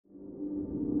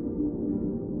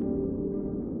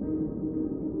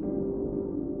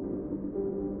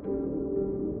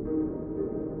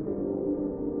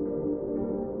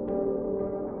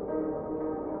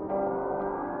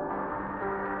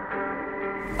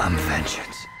I'm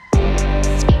vengeance.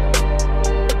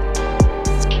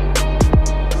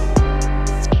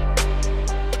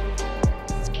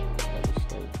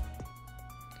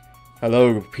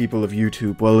 Hello, people of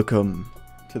YouTube. Welcome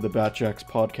to the BATJAX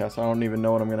podcast. I don't even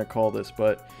know what I'm going to call this,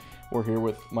 but we're here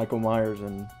with Michael Myers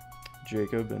and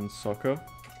Jacob and Sucka.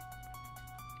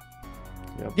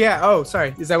 Yep. Yeah, oh,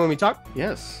 sorry. Is that when we talk?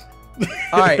 Yes.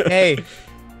 All right, hey.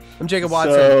 I'm Jacob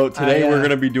Watson. So today we're going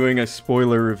to be doing a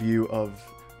spoiler review of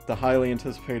the highly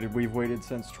anticipated, we've waited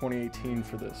since 2018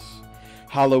 for this,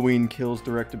 Halloween Kills,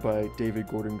 directed by David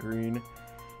Gordon Green.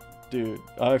 Dude,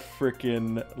 I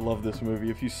freaking love this movie.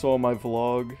 If you saw my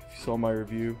vlog, if you saw my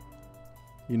review,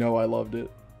 you know I loved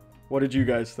it. What did you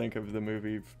guys think of the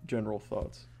movie? General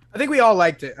thoughts? I think we all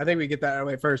liked it. I think we get that out of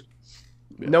the way first.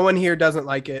 Yeah. No one here doesn't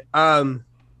like it.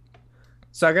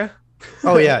 Saga?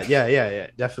 Oh, yeah,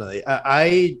 definitely.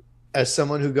 I, as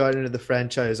someone who got into the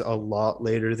franchise a lot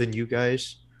later than you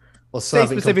guys, well, say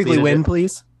specifically when,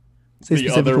 please. Say the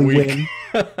other week.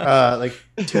 Like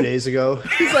 2 days ago.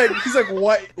 He's like,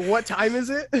 what time is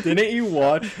it? Didn't you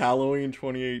watch Halloween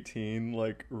 2018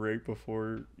 like right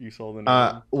before you saw the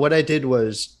movie? What I did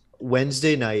was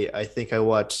Wednesday night, I think I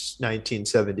watched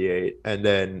 1978, and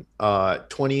then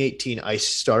 2018 I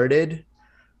started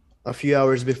a few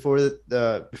hours before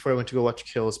I went to go watch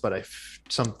Kills, but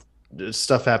some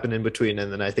stuff happened in between,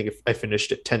 and then I think I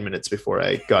finished it 10 minutes before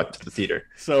I got to the theater.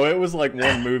 So it was like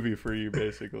one movie for you,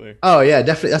 basically. Oh yeah,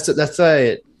 definitely. That's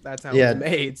how it's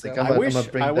made. So. Like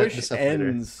I wish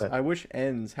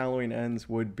Halloween Ends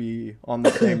would be on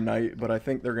the same night, but I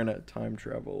think they're gonna time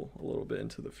travel a little bit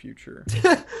into the future.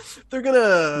 They're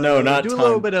gonna not do time, a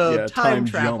little bit of time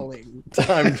traveling.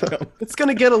 Time jump. It's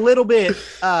gonna get a little bit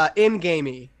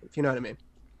in-gamey, if you know what I mean.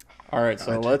 All right,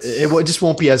 so it just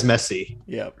won't be as messy.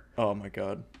 Yep. Oh my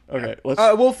god. Okay, let's.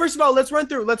 Well, first of all, let's run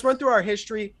through our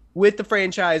history with the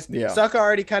franchise. Yeah. Sucka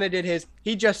already kind of did his.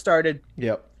 He just started.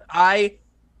 Yep. I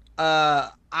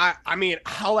mean,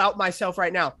 I'll out myself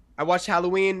right now. I watched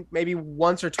Halloween maybe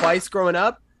once or twice growing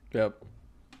up. Yep.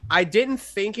 I didn't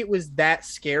think it was that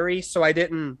scary, so I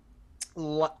didn't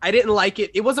like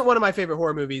it. It wasn't one of my favorite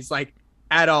horror movies, like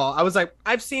at all. I was like,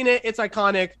 I've seen it, it's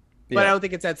iconic, but I don't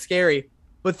think it's that scary.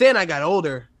 But then I got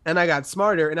older and I got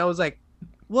smarter, and I was like,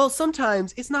 well,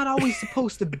 sometimes it's not always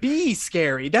supposed to be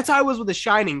scary. That's how I was with The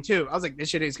Shining too. I was like, this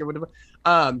shit ain't scary.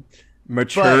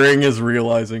 Maturing is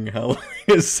realizing Halloween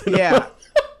is yeah.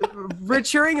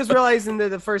 Maturing is realizing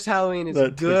that the first Halloween is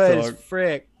good as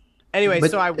frick. Anyway,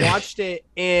 so I watched it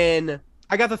I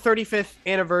got the 35th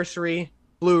anniversary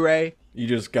Blu-ray. You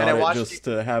just got it just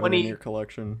to have it in your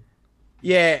collection.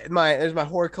 Yeah, there's my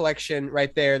horror collection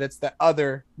right there. That's the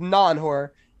other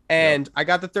non-horror. And I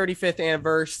got the 35th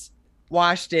anniversary,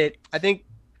 watched it, I think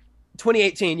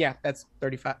 2018. Yeah, that's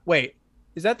 35. Wait,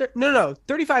 is that No,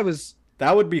 35 was...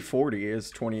 That would be 40 is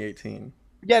 2018.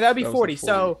 Yeah, that would be 40.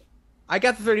 So I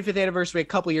got the 35th anniversary a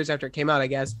couple years after it came out, I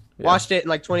guess. Yeah. Watched it in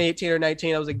like 2018 or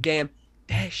 19. I was like, damn,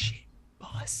 that shit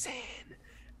bussin'.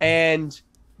 And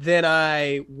then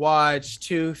I watched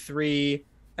 2, 3,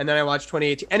 and then I watched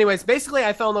 2018. Anyways, basically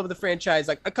I fell in love with the franchise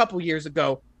like a couple years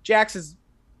ago. Jax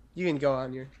you can go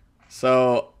on your...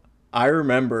 So I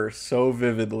remember so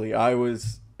vividly. I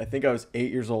think I was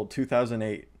 8 years old,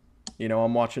 2008. You know,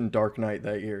 I'm watching Dark Knight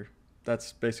that year.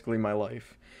 That's basically my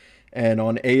life. And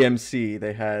on AMC,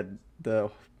 they had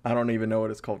I don't even know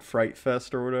what it's called, Fright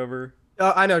Fest or whatever.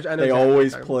 I know. They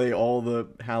always play all the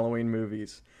Halloween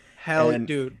movies.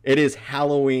 Dude. It is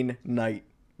Halloween night.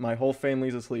 My whole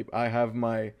family's asleep. I have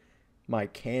my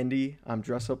candy. I'm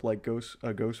dressed up like a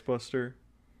Ghostbuster.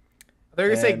 They're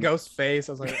gonna say ghost face.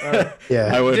 I was like, oh.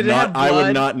 Yeah. I would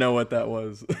not know what that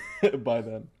was by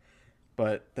then.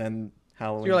 But then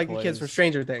Halloween. You're like plays. the kids from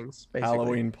Stranger Things. Basically.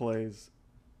 Halloween plays,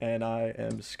 and I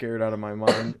am scared out of my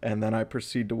mind. And then I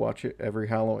proceed to watch it every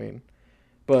Halloween.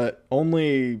 But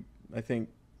only I think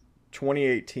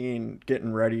 2018,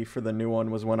 getting ready for the new one,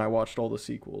 was when I watched all the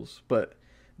sequels. But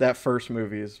that first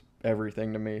movie is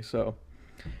everything to me. So,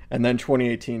 and then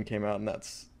 2018 came out, and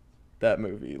that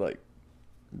movie like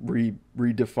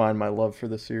redefined my love for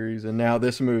the series. And now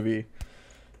this movie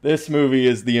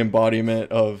is the embodiment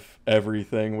of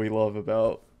everything we love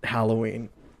about Halloween.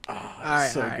 So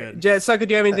good. Sucka,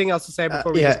 do you have anything else to say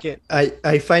before we just get...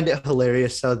 I find it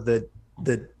hilarious how the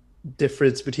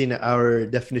difference between our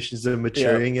definitions of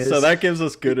maturing is. So that gives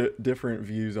us different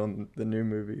views on the new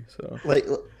movie. So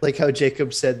like how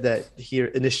Jacob said that he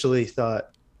initially thought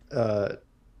some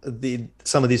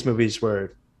of these movies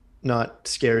were not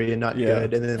scary and not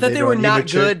good, and then that they were not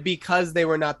good because they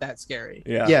were not that scary.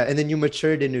 And then you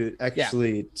matured into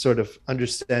actually sort of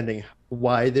understanding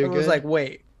why they're good. I was like,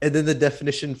 wait. And then the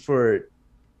definition for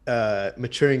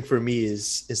maturing for me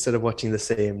is instead of watching the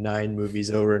same 9 movies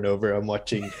over and over, I'm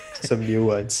watching some new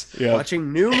ones. Yeah.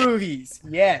 Watching new movies.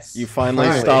 Yes. You finally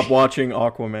Finally. stop watching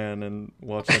Aquaman and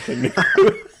watch something new.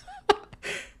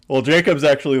 Well, Jacob's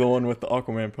actually the one with the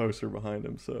Aquaman poster behind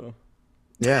him, so.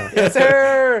 Yeah. Yes,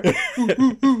 sir.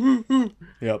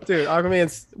 Yep. Dude,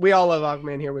 Aquaman's. We all love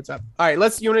Aquaman here. What's up? All right,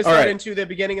 you want to start into the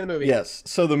beginning of the movie? Yes.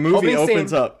 So the movie Opening opens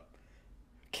scene. up.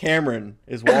 Cameron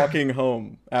is walking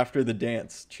home after the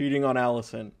dance, cheating on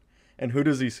Allison, and who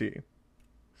does he see?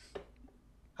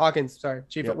 Hawkins. Sorry,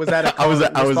 Chief. Yep. Was that a I was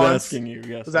response? asking you.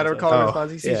 Yes. Was that a I was call and Oh,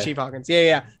 response? He sees yeah. Chief Hawkins.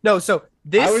 Yeah. No, so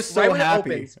this. I was so right when it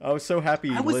happy. opens- I was so happy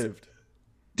he lived.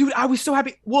 Dude, I was so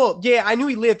happy. Well, yeah, I knew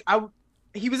he lived.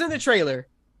 He was in the trailer,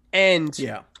 and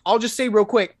Yeah. I'll just say real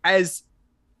quick, I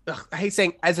hate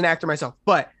saying as an actor myself,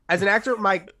 but as an actor,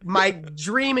 my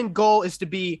dream and goal is to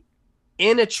be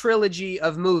in a trilogy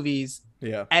of movies,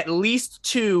 Yeah. at least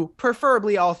 2,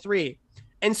 preferably all 3.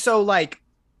 And so, like,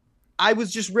 I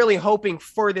was just really hoping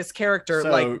for this character, So,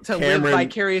 like, to live Cameron-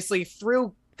 vicariously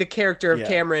through the character of Yeah,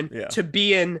 Cameron yeah. to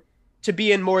be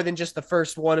in more than just the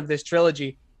first one of this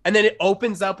trilogy. And then it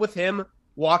opens up with him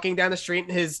walking down the street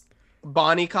in his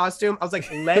Bonnie costume. I was like,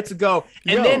 let's go.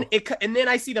 And Yo. then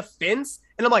I see the fence,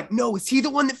 and I'm like, no, is he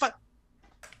the one that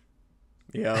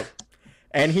Yeah.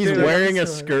 And he's Dude, wearing a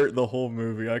that's so- skirt the whole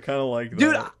movie. I kind of like that.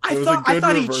 Dude, It I was a thought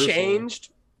good he reversal.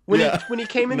 changed when Yeah. he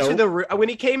came into when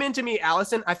he came in to meet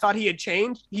Allison. I thought he had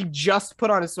changed. He just put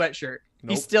on a sweatshirt. He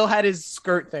Nope. still had his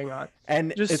skirt thing on.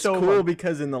 And Just it's so cool fun.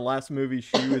 because in the last movie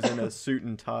she was in a suit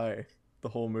and tie the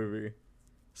whole movie.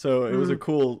 So it was a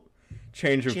cool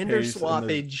change of Gender pace.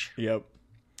 swappage. Yep.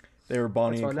 They were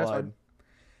Bonnie That's and fun, that's Clyde. fun.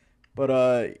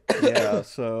 But yeah,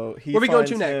 so he Where we going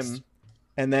finds to him, next?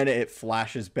 and then it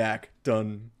flashes back,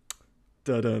 dun,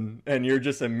 dun, dun, and you're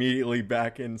just immediately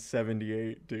back in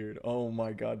 '78, dude. Oh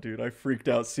my god, dude, I freaked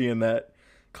out seeing that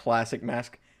classic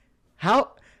mask.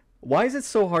 Why is it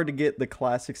so hard to get the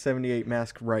classic '78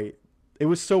 mask right? It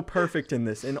was so perfect in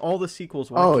this. In all the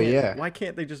sequels, why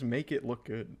can't they just make it look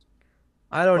good?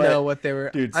 I don't But, know what they were.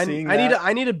 dude, I seeing need that-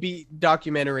 I need a beat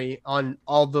documentary on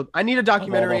all the. I need a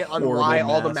documentary on horrible why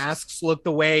all the masks. masks look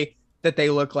the way that they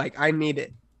look like. I need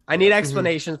it. I need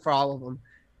explanations for all of them.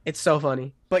 It's so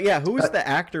funny. But yeah, who is the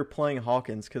actor playing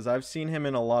Hawkins? Because I've seen him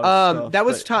in a lot of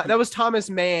stuff. That was Thomas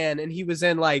Mann, and he was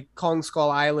in like Kong Skull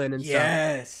Island and stuff.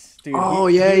 Yes, dude. Oh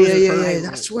he yeah.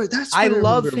 was perfect. That's I where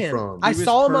love remember him. from. I He was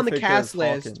saw him on the perfect cast as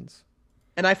list. Hawkins.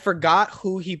 And I forgot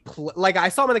who he played. Like I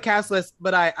saw him on the cast list,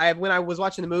 but I when I was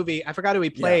watching the movie, I forgot who he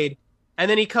played. And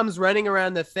then he comes running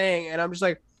around the thing, and I'm just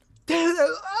like, dude,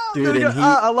 Dude, and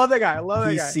I love that guy. I love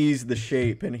that He guy. sees the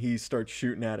shape and he starts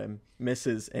shooting at him,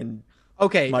 misses, and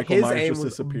Okay, Michael his Myers aim just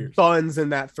was disappears. buns in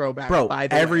that throwback. bro, by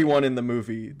the way. everyone in the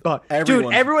movie, Dude,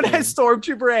 everyone's everyone bam. has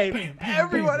Stormtrooper aim.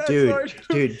 Everyone has Stormtrooper.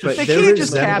 Dude, but They the can't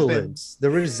just happen.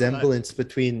 resemblance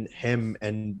between him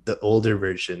and the older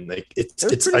version, like it's It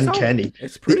was pretty solid. uncanny.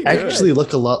 It's pretty They good. actually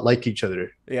look a lot like each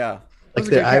other. Yeah, was Like a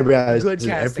their good ca- eyebrows good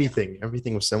and casting.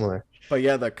 everything was similar. but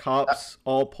yeah, the cops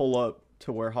all pull up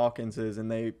to where Hawkins is,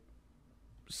 and they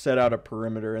set out a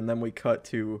perimeter, and then we cut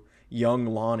to young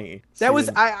Lonnie. That was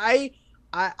seeing-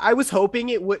 I was hoping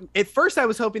it would. At first, I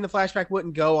was hoping the flashback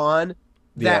wouldn't go on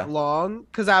that Yeah. long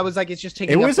because I was like, it's just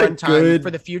taking It up was a runtime good-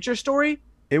 for the future story.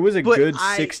 It was a but good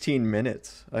I- 16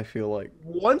 minutes. I feel like.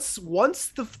 Once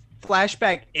the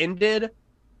flashback ended,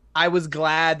 I was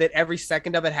glad that every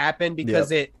second of it happened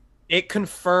because it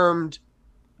confirmed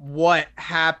what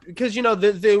happened. Because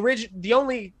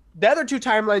the other 2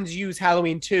 timelines use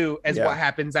Halloween 2 as Yeah. what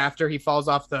happens after he falls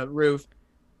off the roof,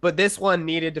 but this one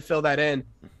needed to fill that in,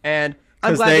 and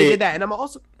I'm 'Cause glad they they- did that. And I'm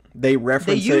also They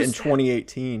reference it in used-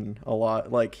 2018 a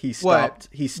lot. Like he What? stopped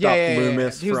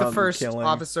Loomis He was from the first killing.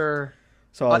 officer.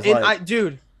 So I was And like,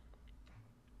 dude,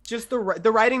 just the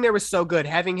writing there was so good.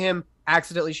 Having him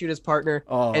accidentally shoot his partner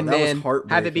oh, and that was then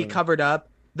have it be heartbreaking. covered up.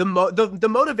 The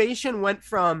motivation went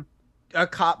from a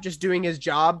cop just doing his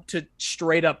job to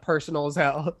straight up personal as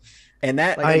hell. And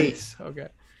that Okay.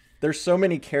 there's so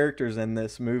many characters in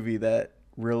this movie that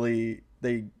really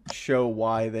they show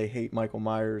why they hate Michael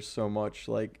Myers so much.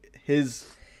 Like his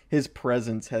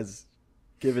presence has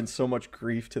given so much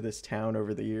grief to this town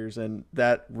over the years, and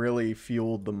that really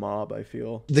fueled the mob, I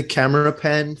feel. The camera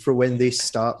pan for when they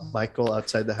stop Michael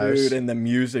outside the house. Dude, and the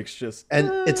music's just And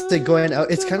it's like going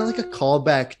out. It's kind of like a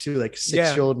callback to like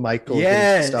 6-year-old Michael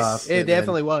Yes. getting stopped. It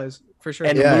definitely was for sure.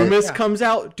 and Yeah. Loomis Yeah. comes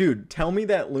out. Dude, tell me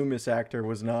that Loomis actor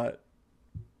was not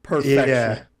perfection.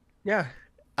 Yeah. Yeah.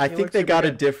 I He think looks they super got a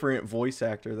good. different voice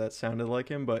actor that sounded like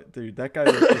him, but dude, that guy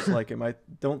looked just like him. I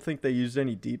don't think they used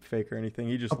any deep fake or anything.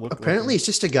 He just looked like Apparently, him. it's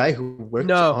just a guy who worked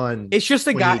No, on it's just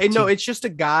a guy. No, 2018. it's just a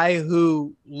guy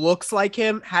who looks like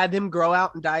him, had him grow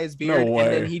out and dye his No beard, and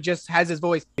then way. he just has his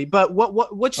voice. But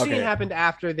which scene Okay. happened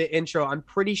after the intro? I'm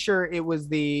pretty sure it was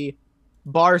the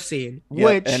bar scene. Yeah,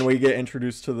 Which and we get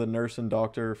introduced to the nurse and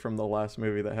doctor from the last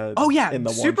movie that had oh yeah, in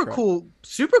the super one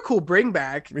shot. cool bring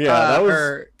back. Yeah,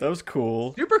 or that was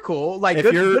cool. super cool. Like If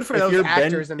good for those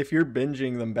actors. And if you're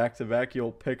binging them back to back,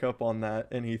 you'll pick up on that.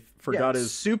 And he forgot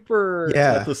his super.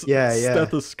 Yeah, yeah.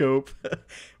 stethoscope,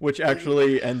 which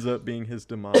actually ends up being his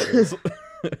demise.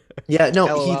 Yeah, no,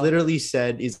 he LOL. literally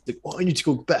said, "He's like, oh, I need to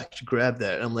go back to grab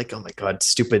that." And I'm like, "Oh my god,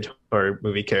 stupid horror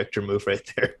movie character move right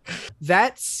there."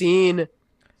 That scene.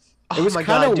 It was my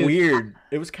kind God, of dude. weird.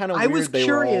 It was kind of I weird. was They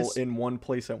were all curious. in one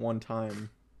place at one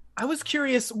time. I was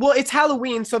curious. Well, it's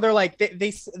Halloween, so they're like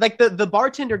they like the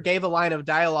bartender gave a line of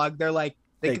dialogue. They're like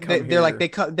They come they're like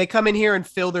here. they come in here and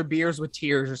fill their beers with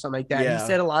tears or something like that. Yeah. He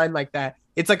said a line like that.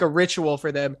 It's like a ritual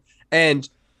for them. And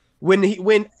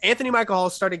when Anthony Michael Hall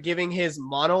started giving his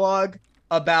monologue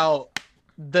about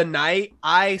the night,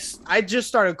 I just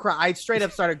started crying. I straight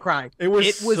up started crying. It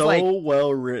was so like,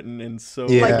 well written and so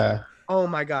Yeah, oh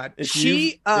my god. If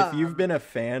She you've been a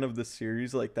fan of the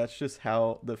series, like that's just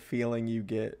how the feeling you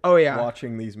get Oh, yeah.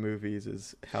 watching these movies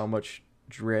is how much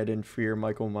dread and fear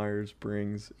Michael Myers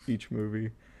brings each movie.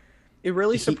 it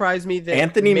really surprised me that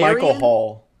Anthony Michael Marion-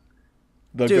 Hall.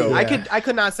 The Dude, goat. I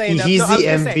could not say enough. he's No, I was the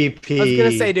gonna say- MVP. I was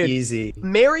gonna say, dude, easy.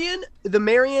 the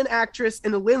Marion actress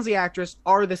and the Lindsay actress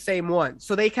are the same one.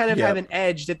 So they kind of Yep. have an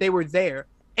edge that they were there.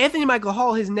 Anthony Michael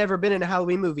Hall has never been in a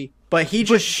Halloween movie. But he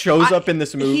just shows up in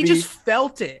this movie. He just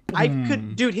felt it. I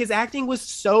could, dude, his acting was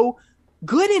so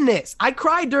good in this. I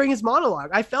cried during his monologue.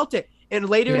 I felt it. And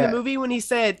later in Yeah. the movie when he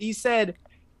said,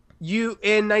 you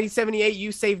in 1978,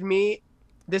 you saved me.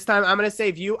 This time I'm going to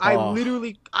save you. I Oh.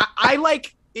 literally, I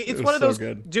like, it's was one of so those,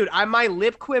 good. dude, my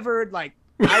lip quivered. Like,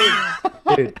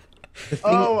 Dude, the thing,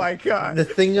 oh my God. the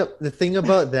thing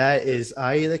about that is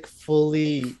I like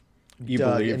fully You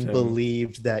dug believed and him.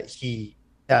 believed that he.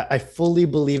 Yeah, I fully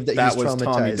believed that, That he was was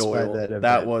Tommy traumatized Doyle. by that event.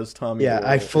 That was Tommy Yeah, Doyle.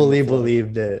 I in fully the flesh.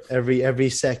 believed it. Every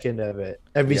second of it.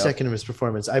 Every Yep. second of his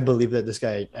performance. I believe that this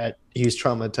guy he was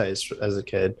traumatized as a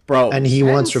kid. Bro, And he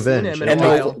I wants hadn't seen revenge. him in a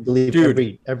I while. believe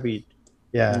Dude. every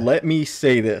yeah. let me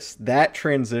say this. That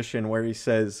transition where he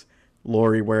says,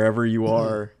 Lori, wherever you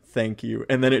are, thank you.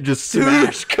 And then it just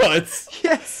smash cuts.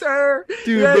 Yes, sir.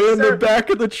 Dude, Yes, they're in sir. the back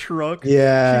of the truck.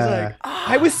 Yeah. She's like,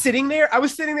 I was sitting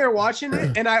there watching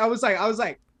it, and I was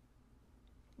like,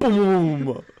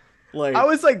 boom. Like, that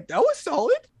was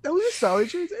solid. That was a solid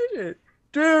transition,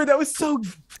 dude. That was so.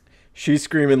 she's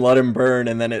screaming, let him burn.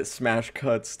 And then it smash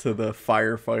cuts to the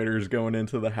firefighters going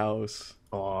into the house.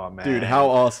 Oh man. Dude, how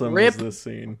awesome Rip. was this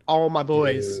scene? All my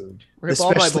boys, Dude. Rip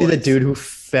all my Especially the boys. dude who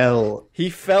fell. He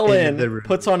fell In in, the room.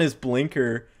 puts on his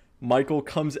blinker. Michael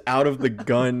comes out of the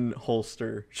gun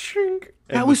holster. Shink.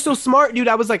 That And was so smart, dude.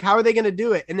 I was like, how are they gonna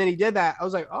do it? And then he did that. I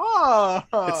was like, oh.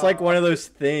 It's like one of those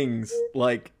things,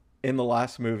 like in the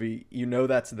last movie, you know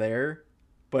that's there,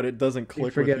 but it doesn't click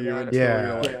with forget you about it. until Yeah.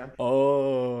 you're like, Yeah.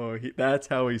 oh, that's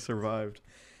how he survived.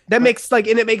 That makes and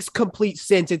it makes complete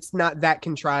sense. It's not that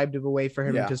contrived of a way for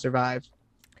him Yeah. to survive.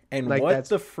 And Like, what that's-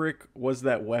 the frick was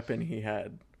that weapon he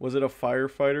had? Was it a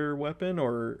firefighter weapon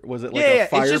or was it like Yeah, a yeah.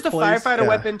 fireplace? It's just a firefighter Yeah.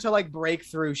 weapon to like break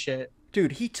through shit.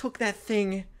 Dude, he took that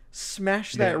thing,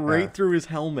 smashed that Yeah. right through his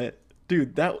helmet.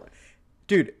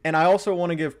 Dude, and I also want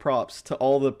to give props to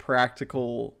all the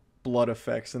practical blood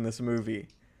effects in this movie.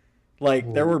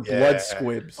 Like there were Yeah. blood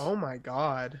squibs. Oh my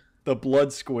god. The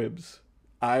blood squibs.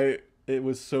 It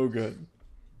was so good.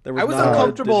 There I was not a lot of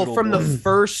uncomfortable digital from the blood.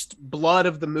 first blood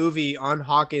of the movie on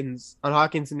Hawkins'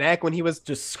 neck when he was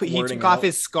just he squirting took off out.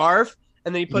 his scarf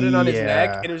and then he put it on his neck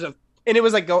Yeah. and it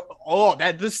was like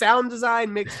that the sound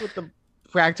design mixed with the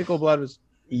practical blood was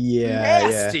Yeah,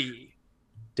 nasty.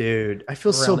 dude. I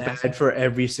feel Real so nasty. bad for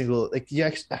every single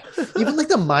even like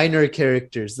the minor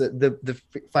characters, the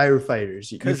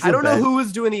firefighters. You 'Cause feel I don't know bad. who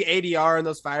was doing the ADR in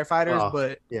those firefighters, Oh.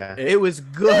 but Yeah, it was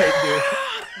good,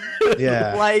 dude.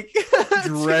 yeah. Like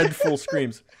Dreadful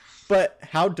screams. But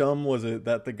how dumb was it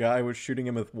that the guy was shooting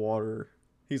him with water?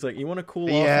 He's like, "You want to cool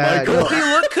Yeah, off, Michael?" no. he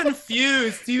looked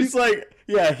confused. He He's was like,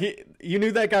 yeah, you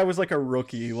knew that guy was like a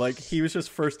rookie. Like he was just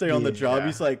first day on the job. Yeah.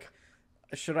 He's like,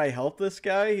 should I help this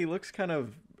guy? He looks kind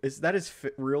of, is that his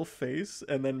real face?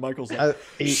 And then Michael's like,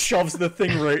 shoves the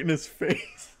thing right in his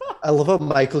face. I love how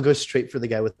Michael goes straight for the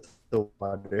guy with the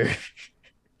water.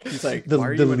 He's like, the why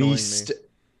are the you annoying least me?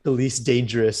 the least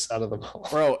dangerous out of them all.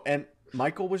 Bro, and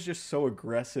Michael was just so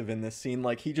aggressive in this scene.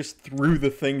 Like, he just threw the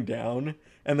thing down,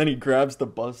 and then he grabs the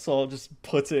buzzsaw, just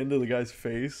puts it into the guy's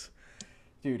face.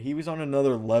 Dude, he was on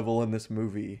another level in this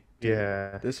movie. Dude,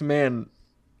 Yeah. this man,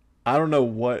 I don't know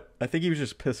what. I think he was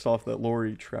just pissed off that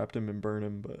Lori trapped him and burned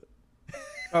him, but...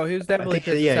 Oh, he was I definitely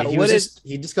think, pissed yeah, out.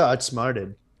 he just got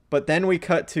outsmarted. But then we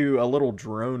cut to a little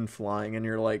drone flying, and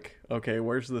you're like, okay,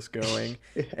 where's this going?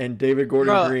 And David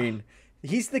Gordon Bro. Green,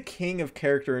 he's the king of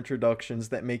character introductions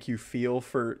that make you feel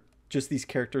for just these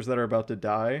characters that are about to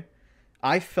die.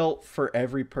 I felt for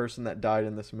every person that died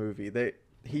in this movie.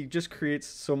 He just creates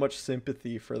so much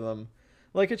sympathy for them.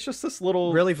 Like, it's just this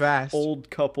little really fast. old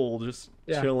couple just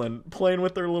chilling, playing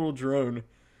with their little drone.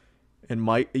 And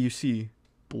you see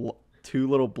two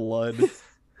little blood.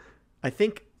 I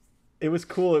think it was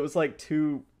cool. It was like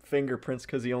 2 fingerprints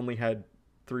because he only had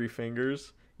 3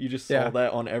 fingers. You just saw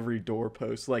that on every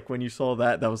doorpost. Like, when you saw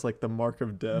that, that was like the mark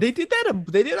of death. They did that.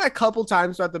 They did that a couple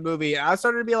times throughout the movie. I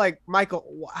started to be like, Michael,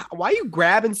 why are you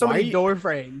grabbing so many door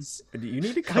frames? You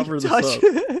need to cover this touch,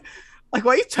 up. Like,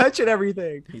 why are you touching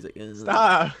everything? He's like, ugh.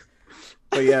 Stop.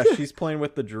 But yeah, she's playing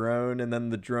with the drone, and then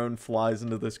the drone flies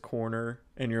into this corner,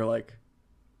 and you're like,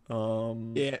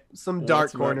 yeah, some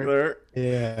dark corner there.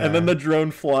 Yeah. And then the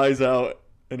drone flies out,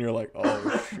 and you're like,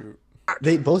 oh shoot.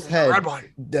 They both had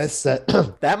deaths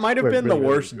that might have been the really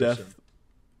worst gruesome. death.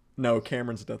 No,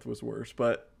 Cameron's death was worse,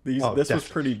 but this definitely. was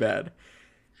pretty bad.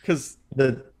 Because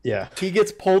yeah, he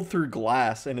gets pulled through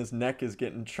glass, and his neck is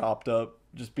getting chopped up,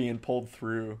 just being pulled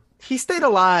through. He stayed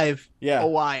alive a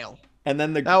while. And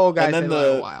then that old guy stayed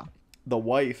alive a while. The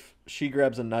wife, she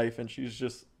grabs a knife, and she's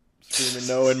just screaming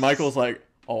no. And Michael's like,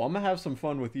 oh, I'm going to have some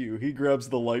fun with you. He grabs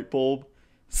the light bulb,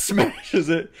 smashes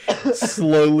it,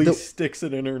 slowly sticks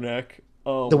it in her neck.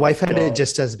 Oh, the wife had it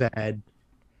just as bad.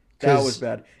 That was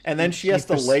bad. And then she has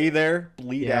to lay there,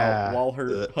 bleed out, while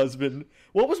her husband...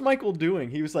 What was Michael doing?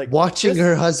 He was like... Watching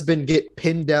her husband get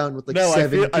pinned down with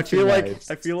seven knives.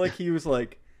 I feel like he was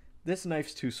like, this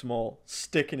knife's too small.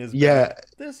 Stick in his back.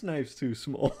 This knife's too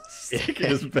small. Stick in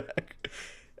his back.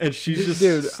 And she's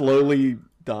just slowly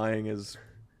dying. It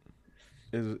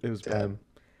was bad.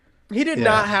 He did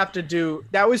not have to do...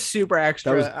 That was super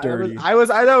extra. That was dirty. I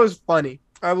thought it was funny.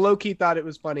 I low-key thought it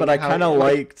was funny. But I kind of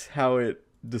liked how it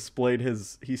displayed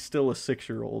he's still a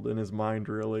 6-year-old in his mind,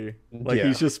 really. Like,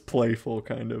 he's just playful,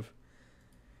 kind of.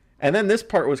 And then this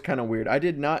part was kind of weird. I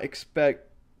did not expect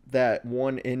that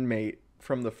one inmate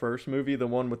from the first movie, the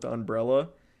one with the umbrella,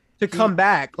 to come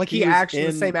back. Like, he actually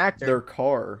the same actor. Their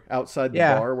car outside the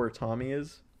bar where Tommy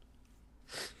is.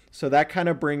 So that kind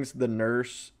of brings the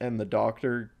nurse and the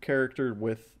doctor character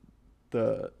with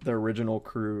the original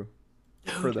crew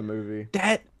for the movie.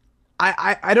 That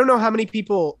I don't know how many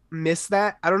people missed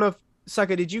that. I don't know if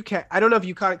Sucka, did you I don't know if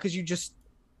you caught it because you just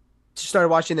started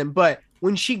watching them, but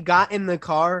when she got in the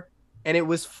car and it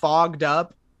was fogged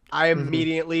up, I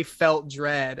immediately felt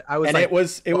dread. I was and like, it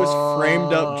was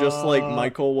framed up just like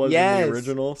Michael was in the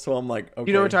original. So I'm like, okay.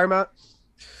 You know what I'm talking about?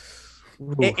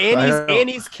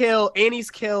 Annie's kill.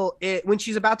 When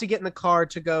she's about to get in the car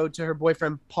to go to her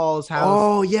boyfriend Paul's house.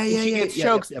 Oh yeah. She gets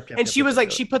choked, and she was like,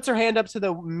 she puts her hand up to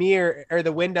the mirror or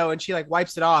the window, and she like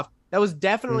wipes it off. That was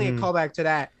definitely a callback to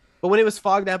that. But when it was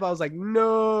fogged up, I was like,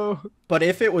 no. But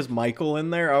if it was Michael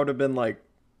in there, I would have been like,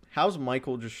 how's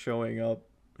Michael just showing up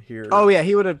here? Oh yeah,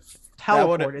 he would have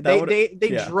teleported.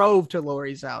 They drove to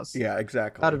Lori's house. Yeah,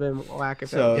 exactly. That would have been whack.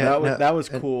 So that was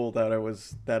cool that it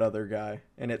was that other guy,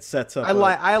 and it sets up. I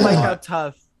like how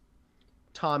tough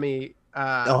Tommy.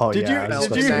 Did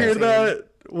you hear that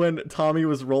when Tommy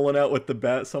was rolling out with the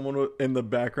bat? Someone in the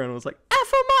background was like, "F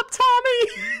him up,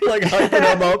 Tommy!" Like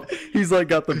hyping him up. He's like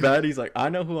got the bat. He's like, "I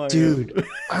know who I am." Dude,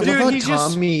 I love how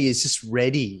Tommy is just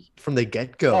ready from the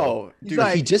get-go. Oh, dude,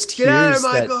 like, he just hears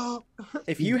that.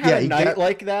 If you have a night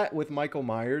like that with Michael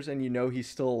Myers and you know he's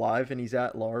still alive and he's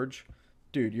at large,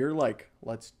 dude, you're like,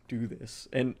 let's do this.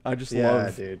 And I just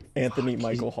love Anthony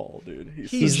Michael Hall, dude.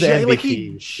 He's the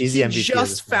MVP. He's the MVP.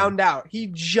 He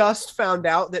just found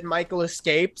out that Michael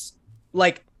escapes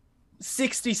like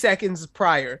 60 seconds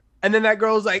prior. And then that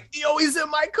girl's like, yo, he's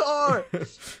in my car.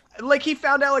 Like, he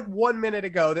found out like 1 minute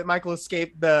ago that Michael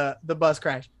escaped the bus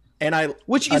crash. And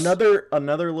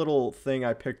another little thing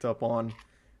I picked up on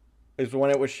is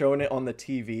when it was showing it on the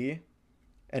TV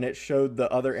and it showed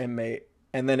the other inmate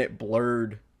and then it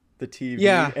blurred the TV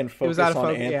and focused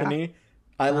on Anthony. Yeah.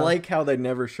 I like how they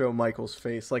never show Michael's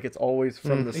face. Like, it's always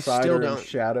from the side or in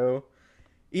shadow.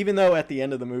 Even though at the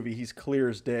end of the movie he's clear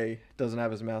as day, doesn't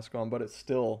have his mask on, but it's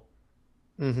still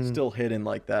hidden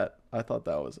like that. I thought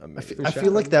that was amazing. I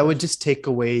feel like that would just take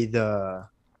away the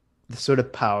sort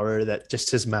of power that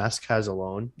just his mask has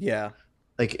alone. Yeah.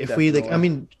 Like if we like, I Definitely.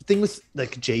 mean, the thing with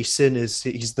like Jason is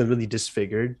he's literally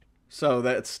disfigured. So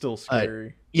that's still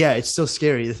scary. Yeah, it's still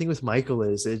scary. The thing with Michael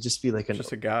is it'd just be like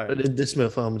Just a guy. in this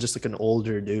film, just like an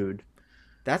older dude.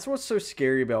 That's what's so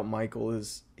scary about Michael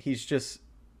is he's just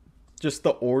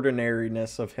the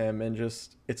ordinariness of him, and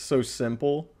just it's so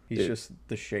simple. He's Dude. just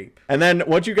the shape. And then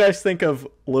what'd you guys think of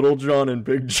Little John and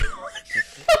Big John?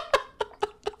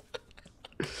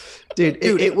 Dude,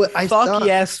 I fuck thought,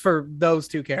 yes for those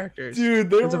two characters. Dude,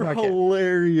 they It's a were fuck yeah.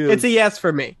 hilarious. It's a yes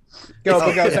for me. Go,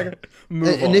 Oh, go yeah. second.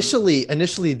 Move on.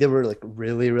 initially they were like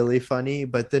really, really funny,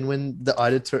 but then when the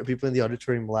people in the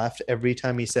auditorium laughed every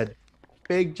time he said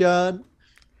Big John,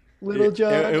 Little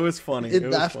John, It was funny. it It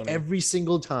was laughed funny. every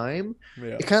single time.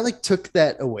 Yeah. It kind of like took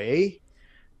that away,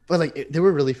 but like they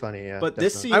were really funny. Yeah, But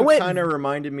this definitely. scene kind of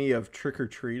reminded me of Trick or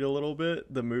Treat a little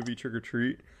bit, the movie Trick or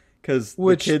Treat, because the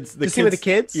Which kids, the scene with the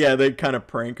kids? yeah, they kind of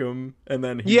prank him, and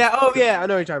then Yeah. Oh yeah. I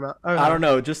know what you're talking about. I don't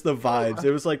know, just the vibes.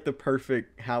 It was like the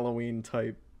perfect Halloween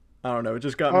type. I don't know. It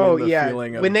just got me Oh in the yeah.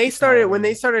 feeling of When they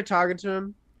started talking to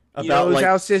him, you know about whose like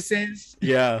house this is.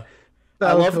 yeah. So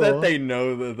I love cool. that they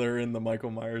know that they're in the Michael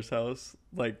Myers house.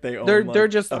 Like they own. They're like,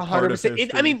 just a part of 100%. I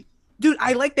history. mean, dude,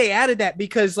 I like they added that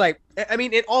because like I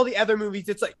mean, in all the other movies,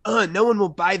 it's like, no one will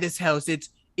buy this house.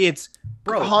 It's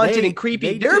Bro, haunted they- and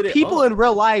creepy. they There are did it people up. in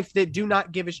real life that do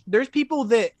not give a. There's people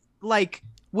that like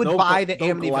would they'll, buy the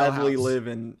they'll Amityville gladly house. live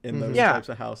in those Yeah. types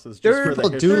of houses just There- for the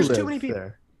People do There's live too many people.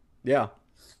 there. Yeah.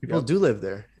 People Yep. do live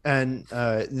there, and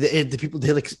the people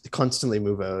they like constantly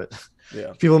move out.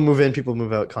 Yeah. People move in, people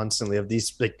move out constantly. Of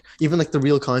these, like even like the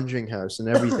real Conjuring house and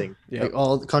everything, Yeah. like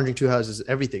all the Conjuring 2 houses,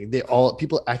 everything.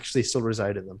 People actually still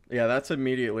reside in them. Yeah, that's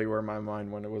immediately where my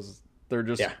mind went. It was they're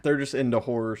just Yeah. they're just into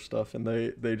horror stuff, and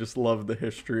they just love the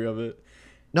history of it.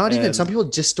 Not even And- some people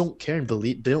just don't care and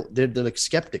believe. They don't. They're like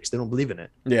skeptics. They don't believe in it,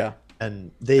 Yeah,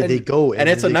 and they go and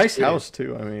it's a they nice experience- house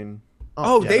too. I mean,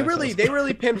 Oh, yeah, they nice really house. they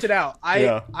really pimped it out.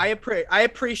 Yeah. I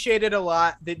appreciated a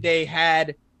lot that they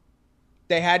had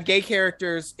gay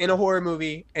characters in a horror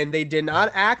movie and they did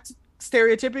not act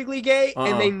stereotypically gay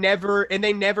and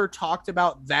they never talked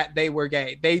about that they were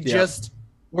gay. They just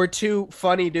were two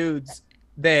funny dudes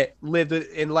that lived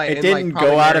in like it didn't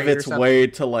go out of its way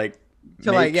to like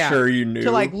make sure you knew.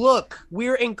 to like look,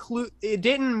 we're it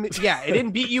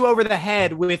didn't beat you over the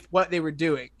head with what they were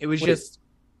doing. It was just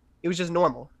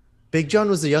normal. Big John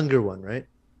was the younger one, right?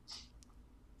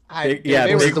 Big,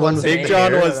 they were the one with Big the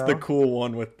John hair, was I the don't know. cool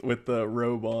one with the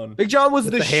robe on. Big John was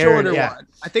With the the hair, shorter yeah. one.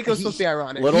 I think it was supposed to be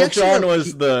ironic. Little actually John had- was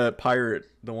he- the pirate,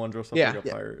 the one dressed up Yeah. like a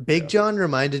pirate. Big Yeah. John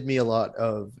reminded me a lot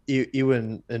of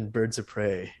Ewan and Birds of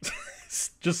Prey.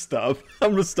 Just stop.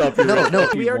 I'm gonna stop you. No, right no. there.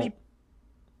 We already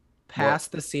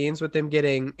passed the scenes with them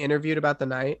getting interviewed about the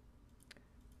night.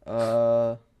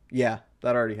 Yeah,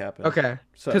 that already happened. Okay,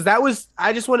 So because that was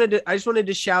I just wanted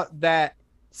to shout that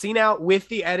scene out with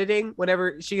the editing.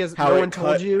 Whenever she goes, how no it one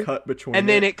told you, cut between, and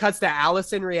then it cuts to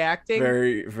Allison reacting.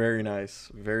 very very nice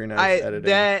editing.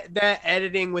 That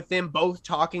editing with them both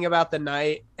talking about the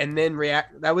night and then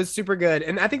react, that was super good.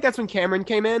 And I think that's when Cameron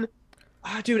came in.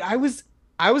 Dude, I was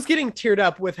getting teared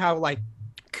up with how like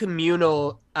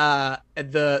communal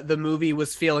the movie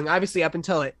was feeling. Obviously up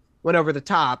until it went over the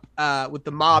top with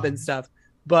the mob and stuff,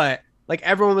 but like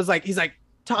everyone was like, he's like,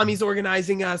 Tommy's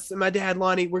organizing us, and my dad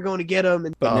Lonnie, we're going to get him.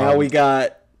 And But now we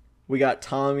got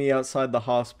Tommy outside the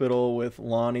hospital with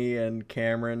Lonnie and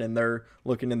Cameron, and they're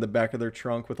looking in the back of their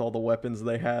trunk with all the weapons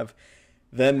they have.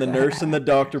 Then the nurse and the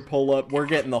doctor pull up. We're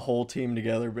getting the whole team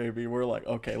together, baby. We're like,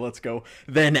 okay, let's go.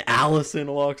 Then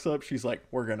Allison walks up. She's like,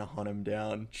 we're gonna hunt him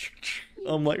down.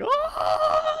 I'm like,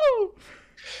 oh!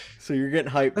 So you're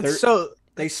getting hyped.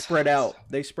 They spread out.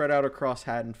 They spread out across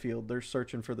Haddonfield. They're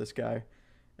searching for this guy.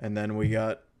 And then we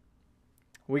got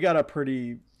a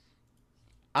pretty,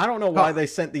 I don't know why they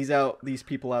sent these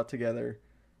people out together.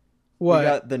 what We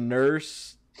got the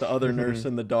nurse, the other nurse,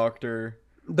 and the doctor.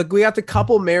 we got the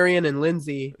couple, Marion and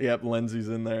Lindsay, Yep, Lindsay's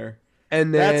in there.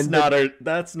 and then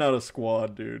That's not a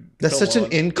squad, dude. That's Come such an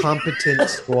on. incompetent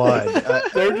squad.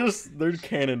 They're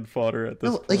cannon fodder at this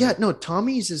No, point. like yeah, no.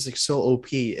 Tommy's is like so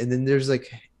OP, and then there's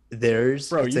like theirs.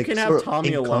 Bro, it's, you like, can sort have of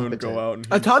Tommy alone incompetent. go out.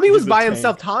 And Tommy he's was a by tank.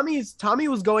 himself. Tommy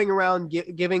was going around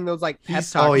giving those like pep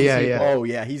He's- talks. oh, to yeah, people. yeah. Oh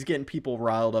yeah, he's getting people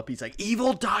riled up. He's like,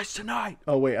 "Evil dies tonight."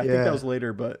 Oh wait, I think Yeah. that was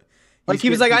later, but Like he's he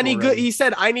was getting like, I people need good. ready. He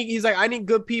said, he's like, I need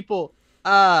good people.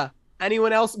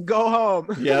 Anyone else go home?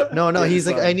 Yep. No, Yeah, he's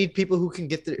like, fine. I need people who can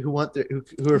get who want their who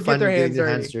are Get fine their with getting hands their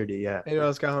dirty. hands dirty. Yeah. Anyone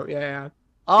else go home? Yeah.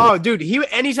 Oh, dude,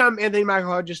 anytime Anthony Michael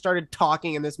Hall just started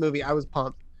talking in this movie, I was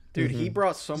pumped. Dude, he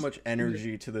brought so much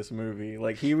energy to this movie.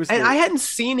 Like he was, and I hadn't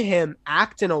seen him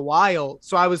act in a while,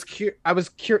 so I was curious.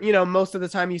 You know, most of the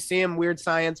time you see him, Weird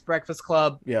Science, Breakfast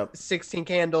Club, 16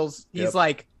 Candles. He's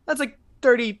like, that's like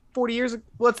 30, 40 years.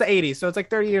 Well, it's the 80s, so it's like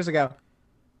 30 years ago.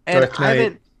 And Dark Knight. I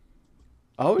haven't.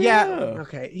 Oh Yeah. yeah.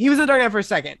 Okay. He was in Dark Knight for a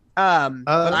second. But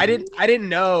I didn't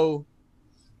know.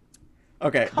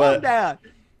 Okay, Calm down.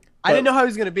 I didn't know how he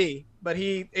was gonna be, but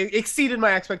it exceeded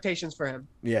my expectations for him.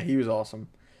 Yeah, he was awesome.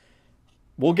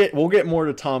 We'll get more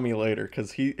to Tommy later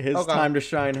because his time to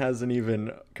shine hasn't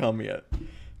even come yet.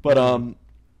 But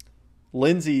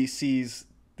Lindsay sees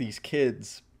these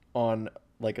kids on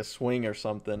like a swing or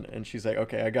something, and she's like,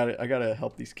 "Okay, I gotta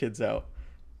help these kids out."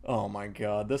 Oh my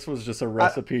god, this was just a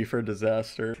recipe for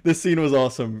disaster. This scene was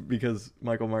awesome because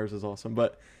Michael Myers is awesome,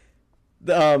 but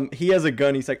he has a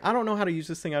gun. He's like, "I don't know how to use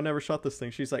this thing. I've never shot this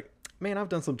thing." She's like, "Man, I've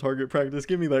done some target practice.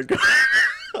 Give me that gun."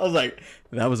 I was like,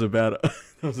 that was a bad choice.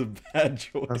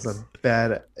 That was a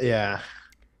bad, yeah.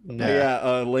 Nah.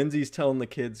 Yeah, Lindsay's telling the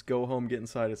kids, go home, get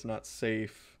inside, it's not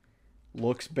safe.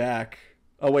 Looks back.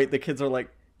 Oh, wait, the kids are like,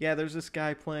 yeah, there's this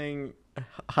guy playing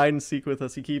hide and seek with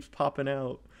us. He keeps popping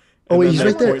out. And wait, he's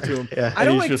right there. Yeah. I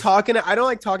don't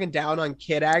like talking down on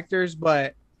kid actors,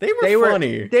 but they were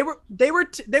funny. They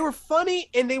were funny,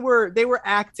 and they were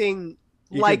acting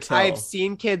like I've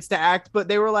seen kids to act, but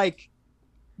they were like,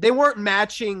 they weren't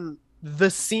matching the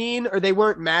scene, or they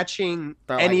weren't matching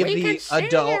any of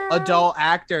the adult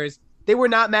actors. They were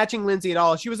not matching Lindsay at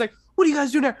all. She was like, "What are you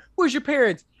guys doing now? Where's your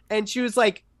parents?" And she was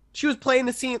like, she was playing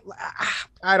the scene.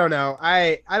 I don't know.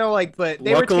 I don't like, but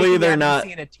they luckily were they're not.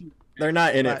 They're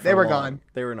not in it. They were long. gone.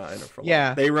 They were not in it for long.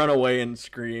 Yeah. They run away and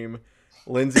scream.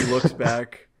 Lindsay looks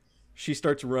back. She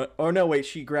starts run. Oh no! Wait.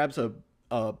 She grabs a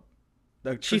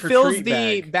she fills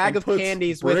the bag of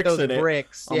candies with those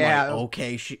bricks. Yeah. Like,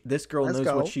 okay, this girl knows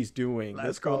what she's doing.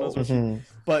 This girl knows what she's.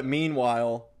 But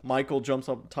meanwhile, Michael jumps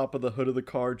up top of the hood of the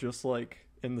car, just like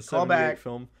in the 78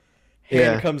 film.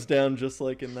 Hand comes down, just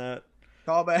like in that.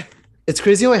 Call back. It's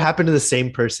crazy how it happened to the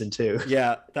same person too.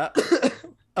 Yeah, that.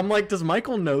 I'm like, does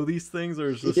Michael know these things, or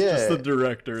is this just the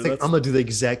director? It's like, I'm gonna do the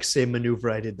exact same maneuver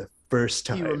I did the first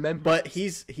time. But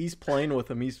he's playing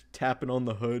with him. He's tapping on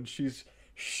the hood. She's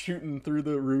shooting through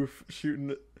the roof,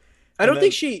 shooting. I don't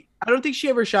think she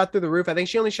ever shot through the roof. I think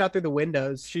she only shot through the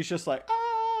windows. She's just like,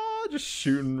 just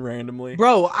shooting randomly.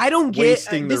 Bro, I don't get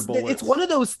wasting their bullets. It's one of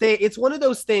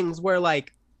those things where,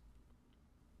 like,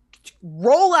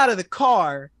 roll out of the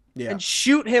car and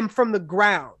shoot him from the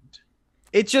ground.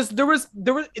 It's just there was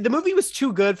the movie was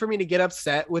too good for me to get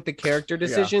upset with the character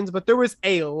decisions, but there was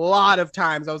a lot of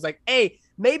times I was like, hey,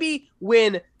 maybe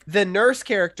when the nurse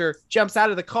character jumps out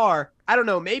of the car, I don't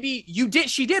know, maybe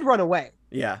she did run away.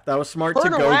 Yeah, that was smart to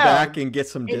go back and get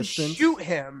some distance. Shoot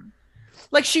him.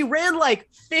 Like, she ran like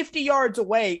 50 yards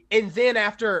away, and then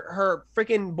after her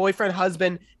freaking boyfriend,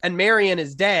 husband, and Marion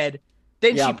is dead,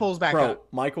 then she pulls back up.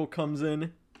 Michael comes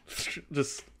in,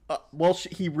 just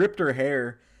he ripped her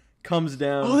hair, comes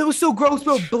down. Oh, that was so gross,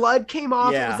 bro. Blood came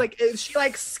off. Yeah. It was like, she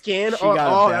like skin. That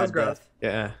was gross. Death.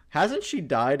 Yeah. Hasn't she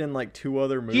died in like 2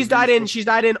 other movies? She's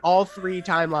died in all 3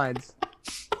 timelines.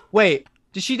 Wait,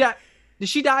 did she die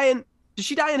in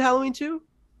Halloween 2?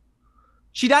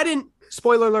 She died in,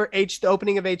 spoiler alert, the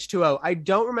opening of H2O. I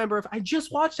don't remember if I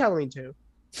just watched Halloween 2.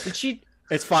 Did she?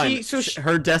 It's fine.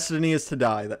 Her destiny is to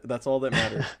die. That's all that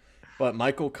matters. But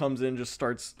Michael comes in, just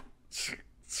starts,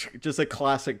 just a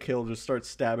classic kill, just starts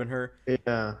stabbing her.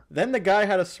 Yeah. Then the guy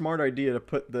had a smart idea to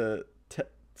put the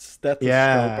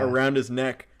stethoscope around his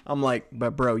neck. I'm like,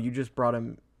 but bro, you just brought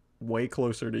him way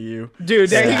closer to you.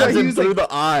 Dude, he was through the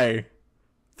eye.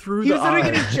 He was literally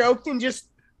getting choked and just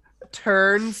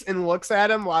turns and looks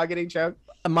at him while getting choked.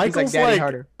 Michael's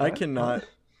like, I cannot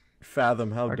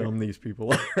fathom how dumb these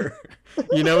people are.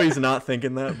 He's not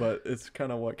thinking that, but it's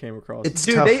kind of what came across. It's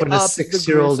tough when a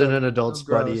 6-year-old in an adult's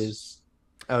body is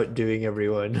outdoing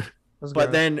everyone.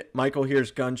 But then Michael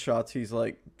hears gunshots. He's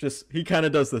like, he kind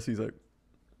of does this. He's like,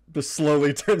 just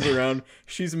slowly turns around.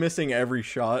 She's missing every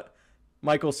shot.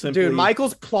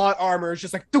 Michael's plot armor is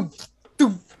just like, doof,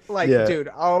 doof. Like, dude,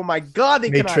 oh my god,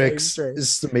 Matrix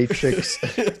is the Matrix.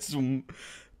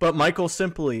 But Michael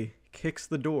simply kicks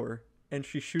the door and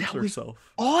she shoots herself.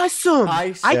 Awesome.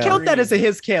 I count that as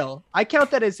his kill.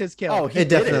 Oh,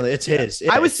 it's his.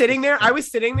 I was sitting there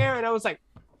and I was like,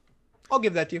 I'll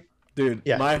give that to you. Dude,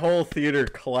 my whole theater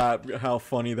clapped how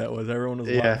funny that was. Everyone was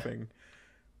laughing.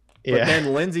 But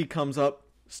then Lindsay comes up,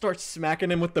 starts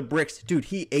smacking him with the bricks. Dude,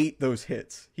 he ate those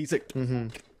hits. He's like,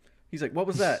 he's like, what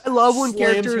was that? I love when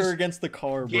characters her against the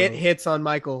car, bro. Get hits on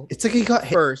Michael. It's like he got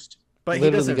hit first. But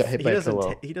he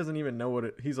doesn't even know what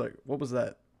it. He's like, what was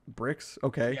that? bricks.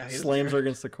 Okay, Yeah, he doesn't slams her care.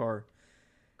 against the car,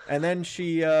 and then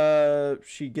she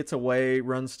gets away,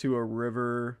 runs to a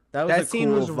river. That was a That scene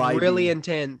cool was vibey, really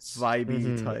intense. type.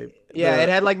 Yeah, it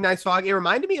had like nice fog. It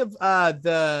reminded me of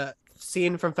the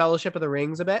scene from Fellowship of the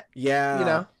Rings a bit. You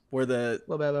know, where a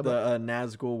little bit, a little the bit.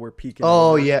 Nazgul were peeking.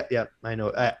 Oh over. yeah, I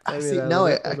know. I Maybe see that, a now. little I,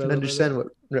 bit, a I little can bit, a understand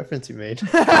little what reference you made.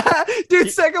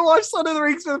 Dude, second watch Son of the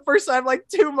Rings for the first time like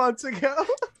 2 months ago.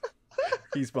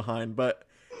 He's behind, but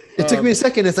It took me a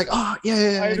second. It's like, oh yeah, I know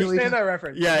what you're understand that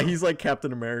reference. yeah, he's like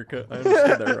Captain America. I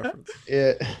understood that reference.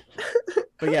 Yeah.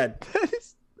 But yeah, That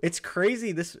is- it's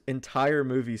crazy. This entire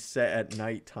movie set at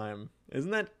nighttime.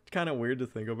 Isn't that kind of weird to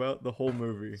think about? The whole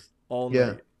movie, all Yeah.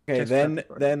 night. Okay, Just then prepping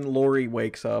for it. then Lori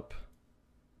wakes up.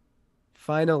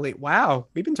 Finally, wow,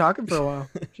 we've been talking for a while.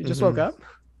 She just woke up.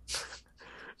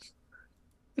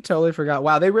 I totally forgot.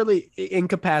 Wow, they really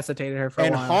incapacitated her for a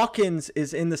And while. Hawkins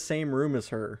is in the same room as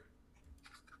her.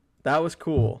 That was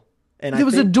cool. And It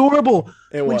was adorable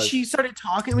it when was. she started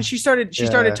talking. When she started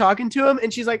Yeah. talking to him,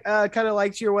 and she's like, kind of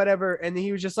likes you or whatever. And then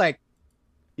he was just like,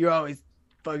 "You're always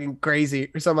fucking crazy"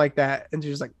 or something like that. And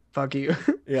she's like, "Fuck you."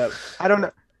 Yeah. I don't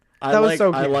know. I That was like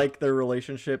so I cute. like their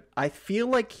relationship. I feel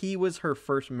like he was her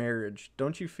first marriage.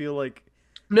 Don't you feel like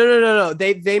No.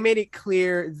 They made it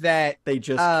clear that they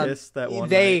just kissed that one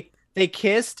night? they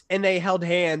kissed and they held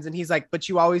hands, and he's like, "But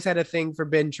you always had a thing for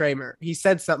Ben Tramer." He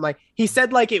said something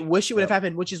like it wish it would have Yep.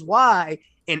 happened, which is why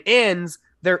in ends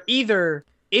they're either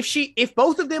if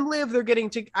both of them live, they're getting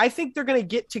to. I think they're gonna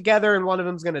get together and one of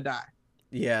them's gonna die.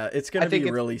 Yeah, it's I gonna think be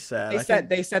it's- really sad.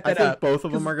 They set I that think up. both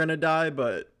of them 'Cause- are gonna die,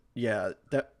 but yeah,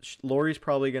 that Lori's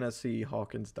probably gonna see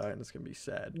Hawkins die, and it's gonna be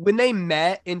sad. When they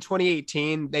met in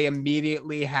 2018, they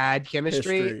immediately had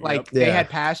chemistry. History, Like yep. they Yeah. had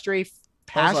pastry.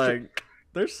 I was like,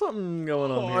 there's something going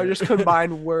on Oh, here. I just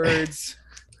combined words.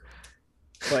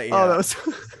 But yeah, Oh, that was.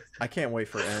 I can't wait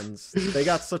for ends. They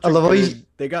got such I a love how good, you-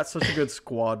 they got such a good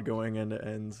squad going into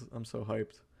ends. I'm so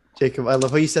hyped. Jacob, I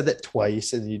love how you said that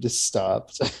twice and you just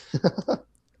stopped.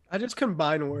 I just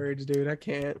combine words, dude. I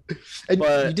can't. And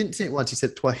But- you didn't say it once, you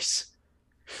said it twice.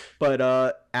 But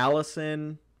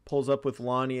Allison pulls up with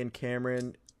Lonnie and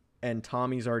Cameron, and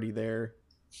Tommy's already there,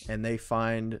 and they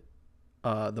find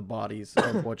the bodies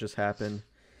of what just happened.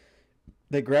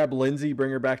 They grab Lindsay,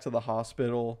 bring her back to the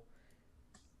hospital.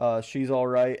 She's all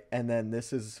right, and then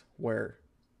this is where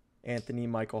Anthony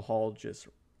Michael Hall just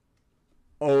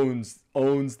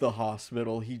owns the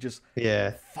hospital. He just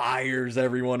Yeah. fires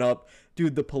everyone up.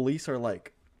 Dude, the police are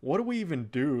like, what do we even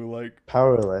do? Like,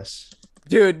 Powerless.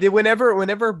 Dude, whenever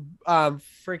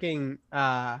freaking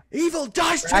evil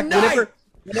dies Brack- tonight.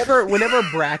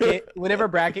 whenever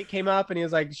bracket came up and he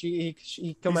was like he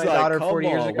killed my He's like, daughter come 40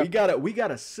 years on, ago. we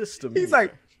got a system. He's here."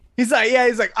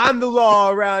 like I'm the law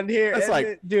around here. That's And like-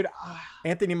 it- dude,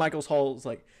 Anthony Michaels Hall is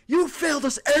like, you failed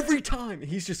us every time.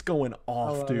 He's just going I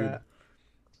off, love dude. that.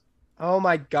 Oh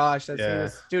my gosh, that's Yeah.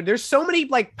 dude. There's so many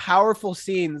like powerful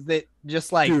scenes that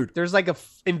just like Dude. there's like a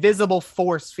invisible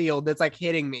force field that's like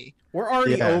hitting me. We're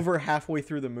already Yeah. over halfway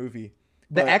through the movie.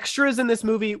 The But- extras in this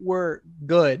movie were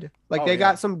good. Like Oh, they yeah.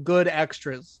 got some good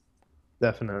extras.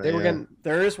 Definitely. They were yeah. getting.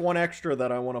 There is one extra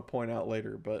that I want to point out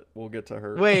later, but we'll get to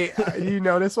her. Wait, you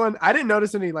notice one? I didn't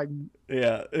notice any like.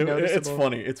 Yeah, it's Noticeable.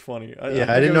 funny. It's funny. Yeah, think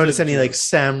I it didn't was notice a any like joke.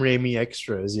 Sam Raimi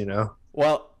extras, you know.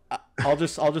 Well, I'll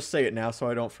just say it now so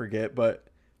I don't forget. But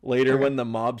later, Okay. when the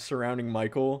mob's surrounding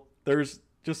Michael, there's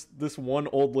just this one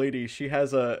old lady. She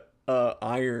has a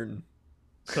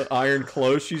iron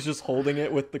clothes. She's just holding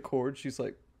it with the cord. She's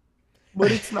like,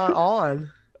 But it's not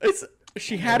on.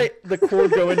 she had the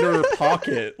cord go into her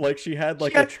pocket, like she had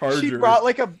like a charger. She brought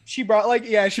like she brought like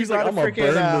She's brought like, a "I'm gonna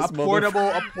freaking burn this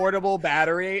a portable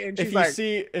battery, and she's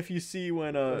if you see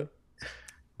when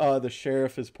the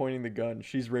sheriff is pointing the gun,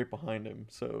 she's right behind him.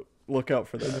 So look out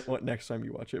for that next time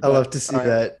you watch it. I love to see Alright.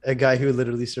 that. A guy who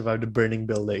literally survived a burning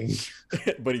building.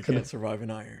 But he can't survive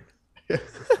an iron. I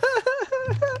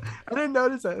didn't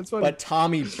notice that. It's funny. But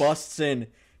Tommy busts in.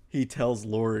 He tells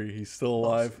Lori he's still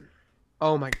alive.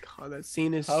 Oh my god, that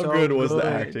scene is How so good was the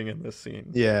acting in this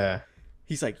scene? Yeah.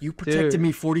 He's like, you protected Dude.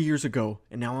 me 40 years ago,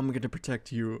 and now I'm going to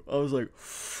protect you. I was like,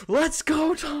 let's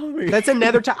go, Tommy. That's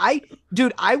another time.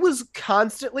 I was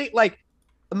constantly like,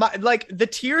 the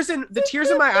tears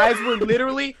in my eyes were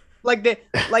literally like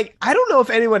I don't know if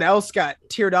anyone else got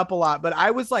teared up a lot, but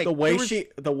I was like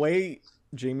the way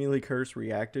Jamie Lee Curtis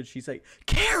reacted, she's like,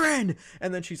 Karen,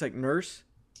 and then she's like, nurse,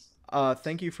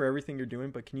 thank you for everything you're doing,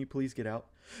 but can you please get out?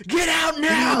 Get out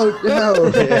now!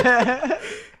 No. Yeah.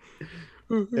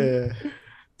 Yeah.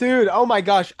 Dude, oh my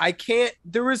gosh, I can't.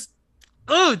 There was,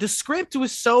 the script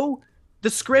was so the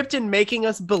script and making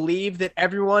us believe that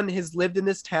everyone has lived in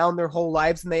this town their whole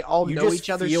lives and they all You know just each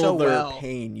other feel so their well.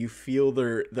 pain. You feel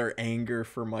their anger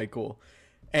for Michael.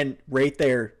 And right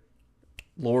there,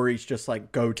 Lori's just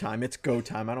like, go time. It's go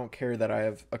time. I don't care that I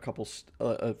have a couple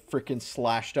a freaking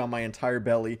slash down my entire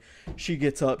belly. She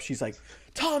gets up. She's like,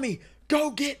 Tommy, go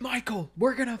get Michael.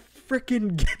 We're gonna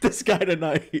freaking get this guy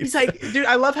tonight. He's like, dude,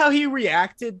 I love how he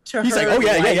reacted to her. He's like, oh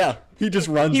yeah. He just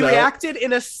runs He out. reacted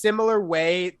in a similar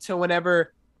way to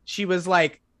whenever she was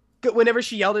like, whenever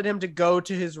she yelled at him to go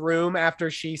to his room after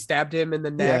she stabbed him in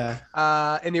the neck.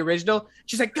 In the original,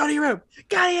 she's like, go to your room,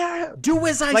 go to your room. Do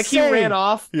as I like say. He ran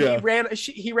off. Yeah.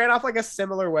 He ran off like a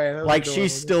similar way. Like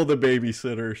she's still the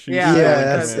babysitter. She's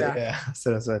Yeah, still that's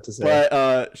what I was about to say.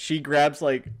 But she grabs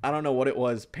like, I don't know what it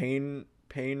was, pain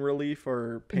relief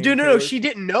or pain. Dude, no, killers? she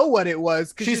didn't know what it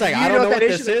was. She's like, I don't know what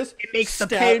this is. It makes the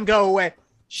pain go away.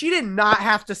 She did not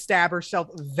have to stab herself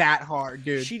that hard,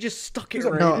 dude. She just stuck it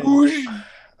Like, right no. in.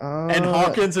 And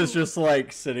Hawkins is just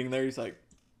like sitting there. He's like,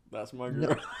 that's my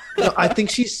girl. No, I think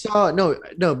she saw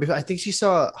I think she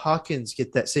saw Hawkins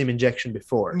get that same injection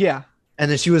before. Yeah.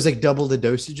 And then she was like double the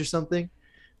dosage or something.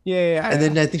 Yeah. And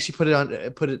then I think she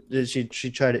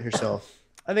she tried it herself.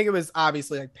 I think it was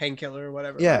obviously like painkiller or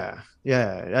whatever. Yeah.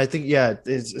 I think I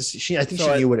think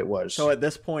she knew what it was. So at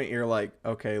this point, you're like,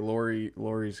 okay,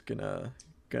 Lori's gonna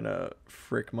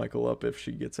frick Michael up if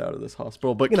she gets out of this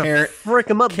hospital. But frick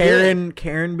him up. Karen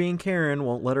being Karen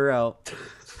won't let her out.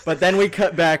 But then we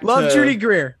cut back. Love Judy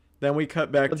Greer. Then we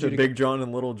cut back to Big John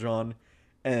and Little John,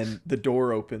 and the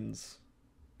door opens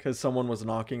because someone was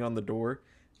knocking on the door.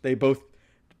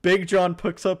 Big John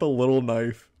picks up a little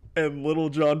knife, and Little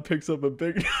John picks up a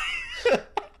big knife.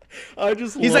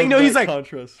 He's like,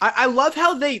 contrast. I love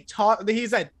how they talk.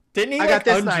 He's like, didn't he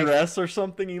undress or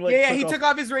something? He he took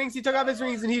off his rings. He took off his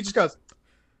rings, and he just goes,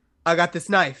 I got this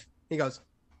knife. He goes,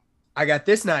 I got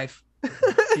this knife.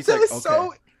 He's like,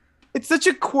 okay. It's such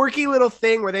a quirky little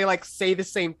thing where they like say the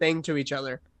same thing to each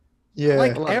other. Yeah.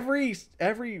 Like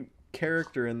every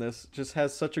character in this just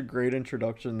has such a great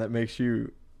introduction that makes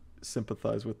you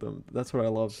sympathize with them. That's what I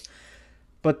love.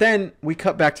 But then we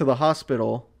cut back to the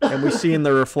hospital and we see in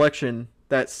the reflection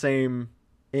that same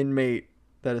inmate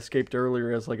that escaped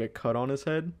earlier has like a cut on his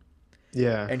head.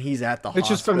 Yeah. And he's at the hospital. It's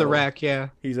just from the wreck, yeah.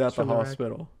 He's at the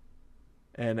hospital.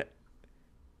 And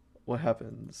what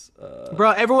happens?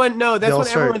 Bro, that's when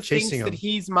everyone thinks him. that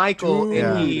he's Michael. Dude,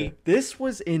 and this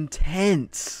was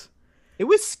intense. It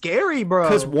was scary, bro.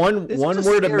 Because one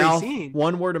word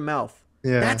of mouth.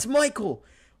 Yeah. That's Michael.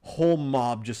 Whole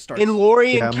mob just starts. And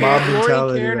Lori and Karen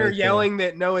are right yelling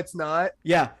that no, it's not.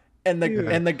 Yeah. And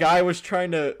the guy was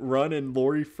trying to run, and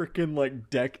Lori freaking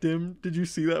like decked him. Did you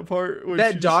see that part?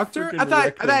 That doctor? I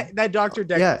thought that doctor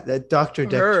decked. Yeah, that doctor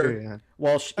decked her. Yeah.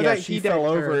 Well, she fell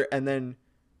over, and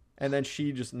then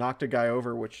she just knocked a guy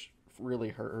over, which really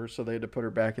hurt her. So they had to put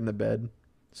her back in the bed.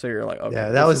 So you're like, okay, yeah,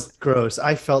 that was gross.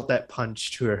 I felt that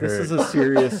punch to her. This is a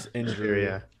serious injury.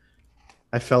 Yeah,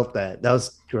 I felt that. That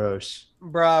was gross.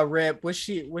 Bruh, rip. Wish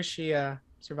she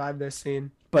survived this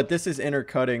scene. But this is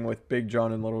intercutting with Big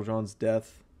John and Little John's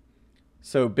death.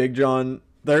 So Big John,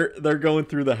 they're going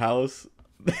through the house.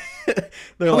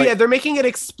 They're making it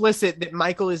explicit that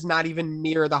Michael is not even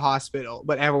near the hospital,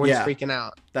 but everyone's freaking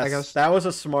out. That was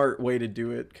a smart way to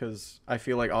do it, because I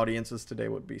feel like audiences today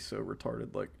would be so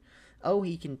retarded. Like, oh,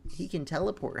 he can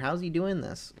teleport. How's he doing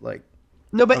this? Like,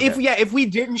 no, but if we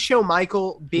didn't show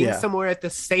Michael being somewhere at the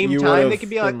same time, they could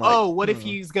be like, oh, what if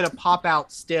he's gonna pop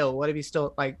out still? What if he's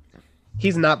still like,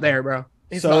 he's not there, bro?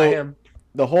 It's not him.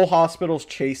 The whole hospital's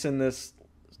chasing this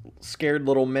scared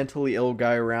little mentally ill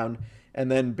guy around, and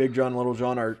then Big John and Little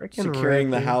John are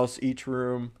securing the house, each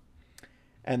room,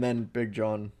 and then Big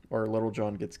John or Little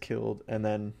John gets killed, and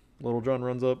then Little John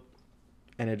runs up,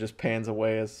 and it just pans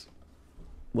away as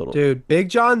little. Dude, Big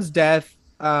John's death,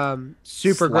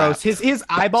 super gross. His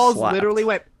eyeballs literally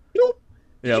went. Boop.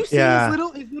 Did you see his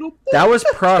little? That was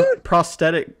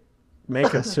prosthetic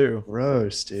makeup too.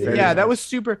 Gross, dude. Yeah, that was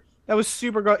super. That was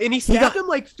super gross. And he stabbed him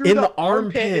like through the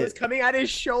armpit. It was coming out his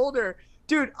shoulder.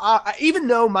 Dude, even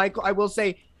though Michael, I will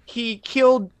say, he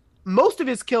killed, most of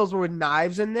his kills were with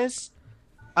knives in this.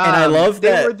 And I love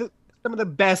that. They were some of the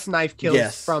best knife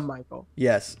kills from Michael.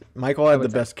 Yes, Michael had the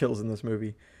best kills in this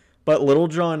movie. But Little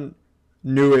John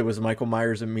knew it was Michael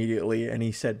Myers immediately, and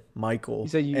he said, Michael.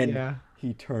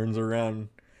 He turns around.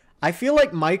 I feel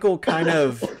like Michael kind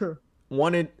of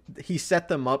he set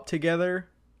them up together,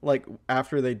 like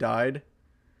after they died.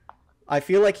 I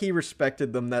feel like he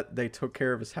respected them that they took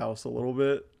care of his house a little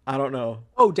bit. I don't know.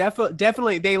 Oh,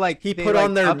 definitely. They like He they, put like,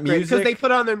 on their upgrade, music because they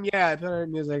put on their put on their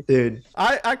music. Dude,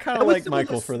 I kind That of was like some of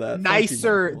Michael the for that. Thank you,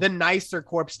 Nicer, the Michael. nicer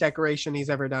corpse decoration he's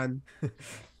ever done.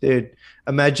 dude,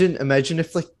 imagine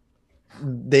if like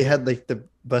they had like the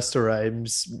Busta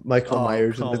Rhymes, Michael Oh,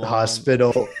 Myers in come the on.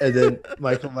 hospital, and then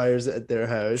Michael Myers at their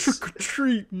house. Trick or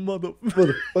treat, mother.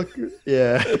 Motherfucker.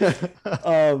 Yeah.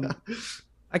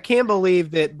 I can't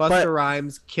believe that Busta But-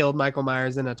 Rhymes killed Michael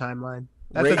Myers in a timeline.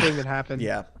 That's the Ra- thing that happened.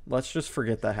 Yeah, let's just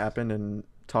forget that happened and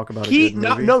talk about a He good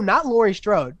movie. no, not Laurie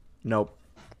Strode. Nope.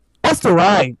 Busta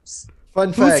Rhymes. Fun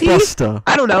Who's fact. he? Busta.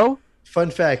 I don't know. Fun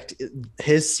fact.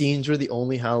 His scenes were the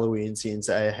only Halloween scenes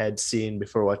I had seen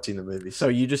before watching the movie. So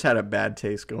you just had a bad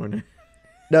taste going in.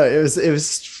 No, it was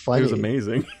funny. It was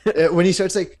amazing. When he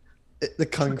starts like the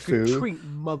kung fu. Treat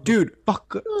Dude,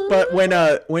 motherfucker. but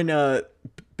when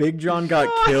Big John got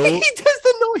he killed, does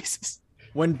the noises.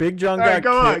 when Big John All right,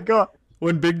 got go on.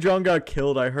 when Big John got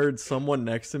killed, I heard someone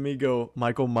next to me go,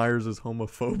 "Michael Myers is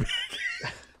homophobic."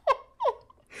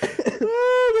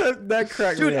 that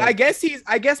cracked Dude, me up.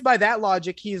 I guess by that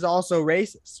logic, he's also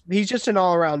racist. He's just an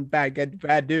all around bad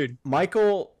dude.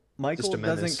 Michael Just a doesn't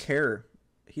menace. care.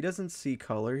 He doesn't see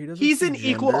color. He doesn't. He's see an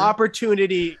equal gender.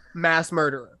 opportunity mass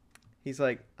murderer. He's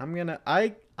like, I'm He gonna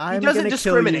doesn't kill you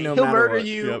discriminate. no He'll matter murder what.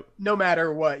 you Yep. no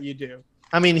matter what you do.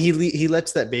 I mean, he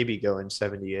lets that baby go in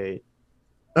 78.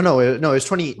 Oh no, it was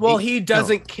 20. Well, he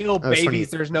doesn't kill That was babies.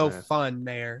 20 There's no yeah. fun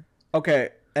there. Okay,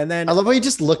 and then I love how he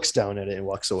just looks down at it and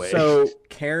walks away. so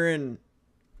Karen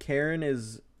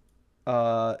is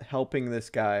helping this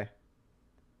guy.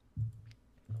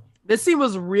 This scene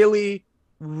was really,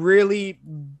 really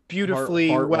beautifully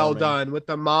well heartwarming. done with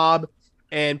the mob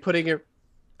and put it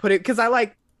because I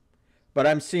like. But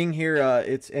I'm seeing here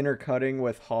it's intercutting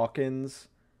with Hawkins.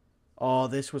 Oh,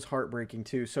 this was heartbreaking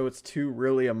too. So it's two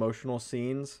really emotional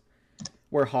scenes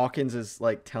where Hawkins is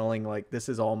like telling like this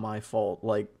is all my fault.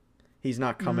 Like he's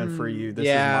not coming for you. This is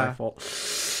yeah. my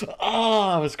fault. Oh,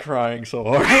 I was crying so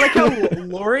hard. I like how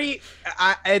Lori,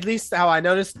 at least how I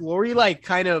noticed, Lori like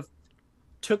kind of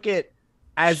took it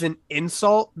as an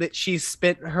insult that she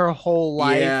spent her whole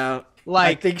life. Yeah.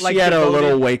 Like I think she like had a devoted-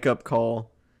 little wake up call.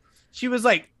 She was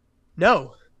like,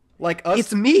 "No, Like us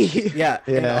it's me." Yeah,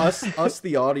 and Yeah. us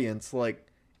the audience, like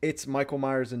it's Michael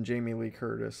Myers and Jamie Lee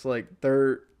Curtis. Like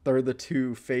they're the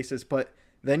two faces, but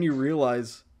then you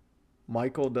realize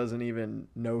Michael doesn't even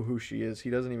know who she is. He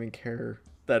doesn't even care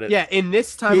that it Yeah, in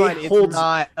this timeline, holds it's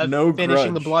not a no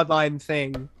finishing the grudge. bloodline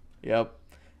thing. Yep.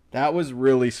 That was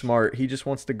really smart. He just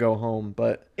wants to go home,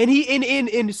 but And he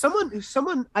in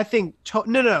someone I think told,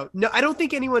 no I don't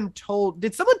think anyone told.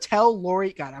 Did someone tell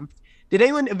Lori? Did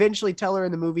anyone eventually tell her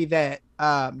in the movie that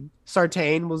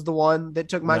Sartain was the one that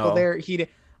took Michael No. there? He did.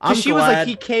 I'm Because she was like, glad-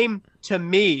 he came to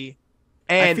me,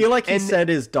 and I feel like he and- said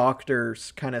his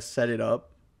doctors kind of set it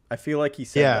up. I feel like he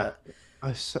said Yeah.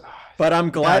 that. But I'm I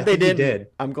glad they think he didn't. did.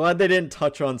 I'm glad they didn't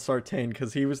touch on Sartain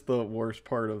because he was the worst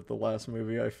part of the last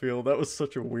movie. I feel that was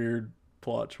such a weird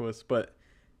plot twist, but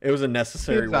it was a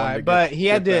necessary one. To but get, he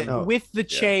had get to, them. Oh, with the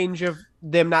change of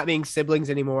them not being siblings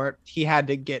anymore, he had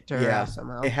to get to her Yeah. house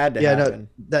somehow. It had to Yeah, no, happen.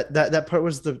 that part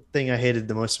was the thing I hated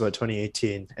the most about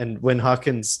 2018. And when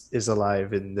Hawkins is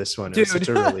alive in this one, it's Dude. such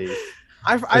a relief.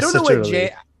 I It's don't know such a what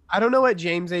relief. I don't know what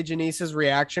James A. Janice's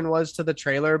reaction was to the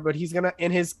trailer, but he's gonna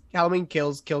in his Halloween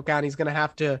kill count, he's gonna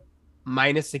have to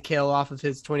minus a kill off of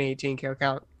his 2018 kill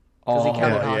count. Oh, he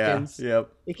counted yeah. Hawkins. Yep.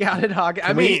 He counted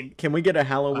Hawkins. Can we get a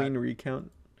Halloween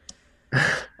recount?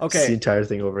 It's the Okay, entire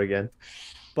thing over again.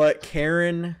 but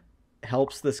Karen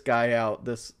helps this guy out.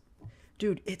 This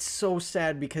dude, it's so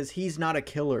sad because he's not a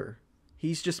killer.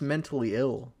 He's just mentally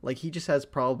ill. Like he just has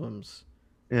problems.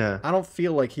 Yeah. I don't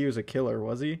feel like he was a killer,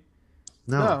 was he?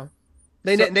 No.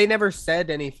 They So- they never said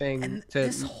anything And to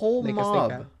this whole make us think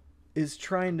that. mob is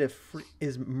trying to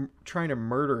trying to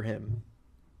murder him,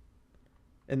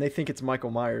 and they think it's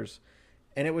Michael Myers.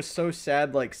 And it was so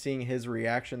sad, like seeing his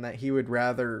reaction that he would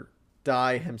rather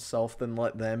die himself than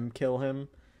let them kill him.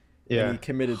 And Yeah. he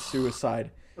committed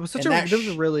suicide. It was such And a that was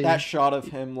a really that shot of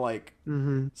him like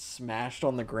Mhm. smashed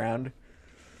on the ground.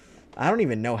 I don't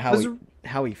even know It was-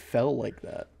 how he fell like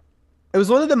that. It was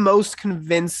one of the most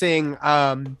convincing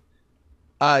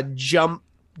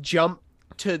jump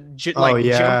to Oh,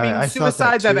 yeah. I jumping thought that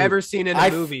suicides I've too. ever seen in a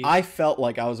movie. I felt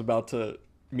like I was about to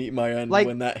meet my end Like-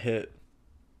 when that hit.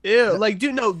 Ew, like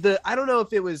dude, no, I don't know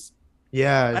if it was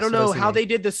Yeah. I that's don't what I know was how thinking. they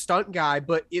did the stunt guy,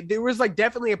 but there was like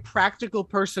definitely a practical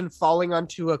person falling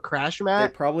onto a crash They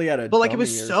mat, probably had a but like it dummy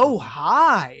was or so something.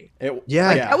 high. Yeah.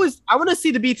 Like I want to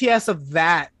see the BTS of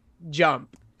that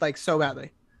jump like so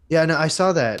badly. Yeah, no, I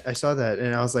saw that,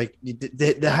 and I was like,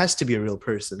 that has to be a real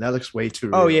person. That looks way too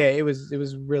Oh real. yeah, it was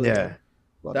really Yeah. good.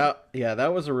 Loved it.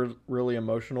 That was really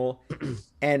emotional.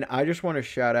 And I just want to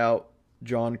shout out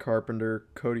John Carpenter,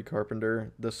 Cody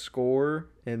Carpenter. The score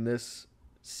in this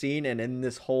scene and in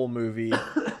this whole movie,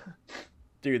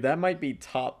 dude, that might be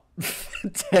top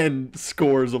 10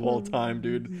 scores of all time,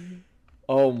 dude.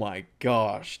 Oh my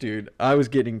gosh, dude. I was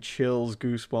getting chills,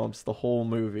 goosebumps the whole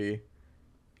movie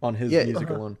on his Yeah, music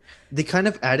alone. they kind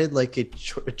of added like a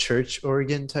church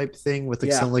organ type thing with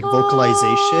like Yeah. some like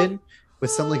vocalization,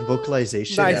 Nice,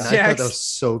 and I thought Jax. that was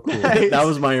so cool. Nice. That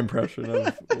was my impression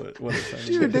of what it sounded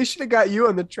Dude, like. they should have got you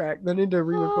on the track. They need to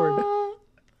re-record.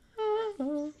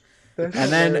 That's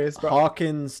And then hilarious, bro.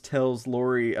 Hawkins tells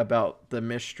Lori about the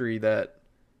mystery that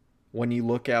when you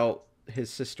look out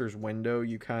his sister's window,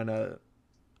 you kind of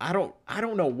I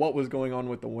don't know what was going on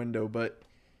with the window, but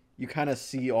you kind of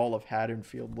see all of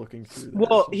Haddonfield looking through there.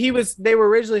 Well, they were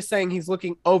originally saying he's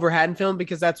looking over Haddonfield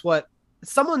because that's what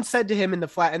someone said to him in the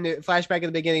flashback at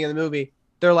the beginning of the movie.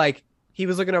 They're like, he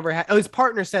was looking over. His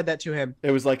partner said that to him. It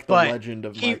was like the But legend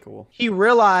of Michael He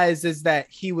realizes that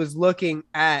he was looking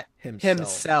at himself.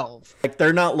 himself. Like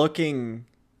they're not looking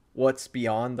what's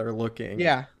beyond, they're looking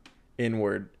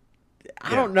inward.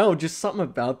 I don't know, just something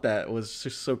about that was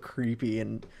just so creepy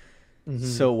and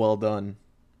so well done.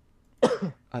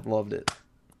 I loved it.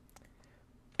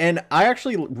 And I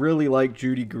actually really like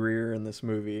Judy Greer in this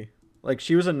movie. Like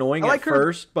she was annoying at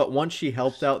first, but once she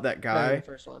helped out that guy, the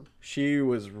first one. she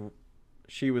was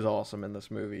awesome in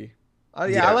this movie.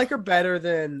 Yeah, I like her better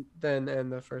than in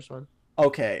the first one.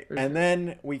 Okay, and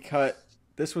then we cut.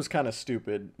 This was kind of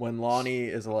stupid when Lonnie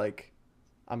is like,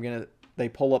 they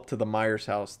pull up to the Myers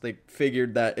house. They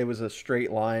figured that it was a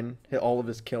straight line. All of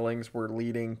his killings were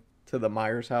leading to the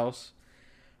Myers house.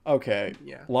 Okay.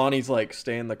 Yeah. Lonnie's like,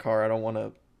 stay in the car. I don't want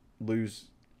to lose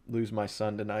my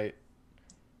son tonight.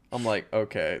 I'm like,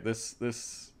 okay,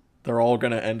 they're all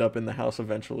gonna end up in the house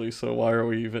eventually. So why are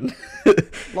we even?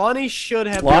 Lonnie should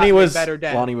have gotten a better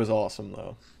death. Lonnie was awesome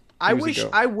though. I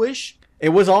wish it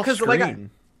was off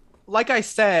screen. Like I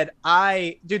said,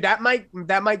 dude, that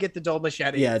might get the dull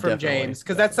machete from definitely, James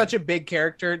because that's such a big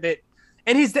character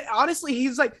and he's honestly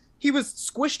he was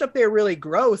squished up there really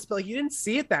gross, but like you didn't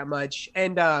see it that much.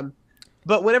 And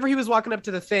but whenever he was walking up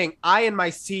to the thing, in my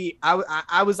seat,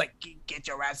 I was like, get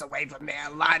your ass away from there,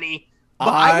 Lonnie. But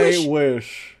I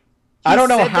wish. I don't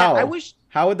know how. I wish.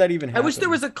 How would that even happen? I wish there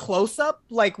was a close up,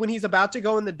 like when he's about to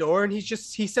go in the door, and he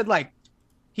said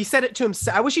it to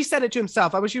himself. I wish he said it to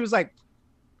himself. I wish he was like,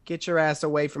 "Get your ass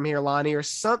away from here, Lonnie," or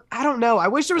something. I don't know. I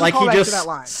wish there was like a callback he to that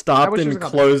line. just stopped and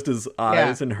closed his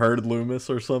eyes and heard Loomis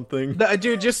or something.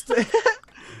 Dude, just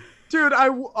dude,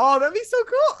 that'd be so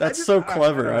cool. That's so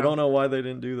clever. I don't know why they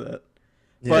didn't do that.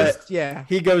 But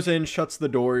he goes in, shuts the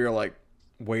door. You're like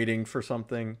waiting for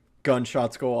something.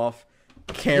 Gunshots go off.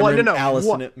 Cameron,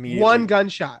 Allison immediately. One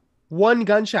gunshot.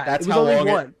 That's it was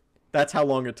only one. That's how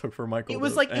long it took for Michael. It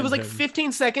was like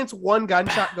 15 seconds. One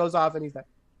gunshot goes off, and he's dead.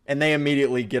 And they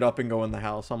immediately get up and go in the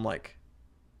house. I'm like,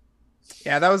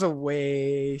 yeah, that was a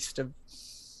waste of.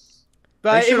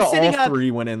 But they should have all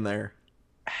three went in there.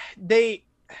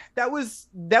 That was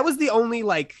the only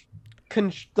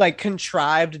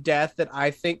contrived death that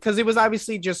I think, because it was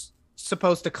obviously just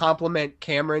supposed to complement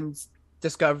Cameron's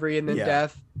discovery and then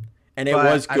death. And it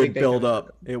was good build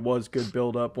up. It was good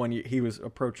build up when he was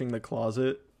approaching the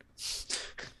closet.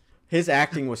 His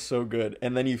acting was so good,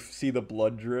 and then you see the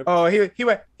blood drip. Oh, he was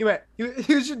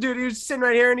sitting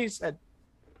right here, and he said,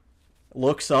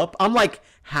 looks up. I'm like,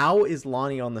 how is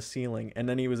Lonnie on the ceiling? And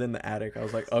then he was in the attic. I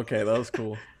was like, okay, that was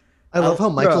cool. I love how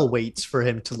Michael waits for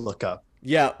him to look up.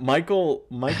 Yeah, Michael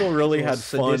really had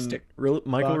fun.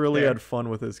 Michael really had fun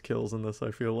with his kills in this.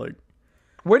 I feel like.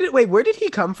 Where did he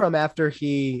come from after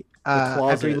he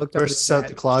after he looked up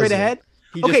the closet? Straight ahead.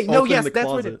 Okay, no, yes, that's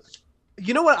what.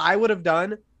 You know what I would have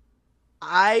done?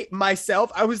 I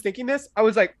was thinking this. I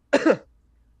was like,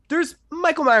 there's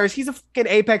Michael Myers. He's a fucking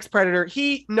apex predator.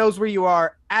 He knows where you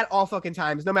are at all fucking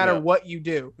times, no matter what you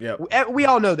do. Yep. We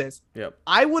all know this. Yep.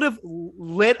 I would have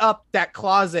lit up that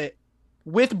closet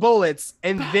with bullets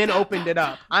and then opened it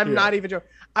up. I'm not even joking.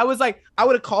 I was like, I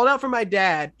would have called out for my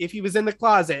dad if he was in the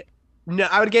closet. No,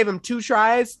 I would have gave him 2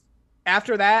 tries.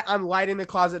 After that, I'm lighting the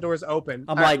closet doors open.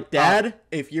 I'm like, Dad,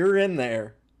 if you're in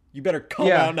there, you better come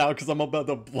out now because I'm about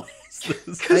to blast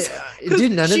this. Did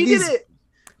it.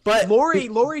 But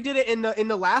Lori did it in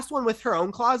the last one with her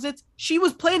own closets. She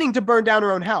was planning to burn down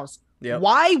her own house. Yep.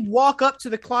 Why walk up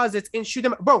to the closets and shoot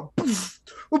them, bro?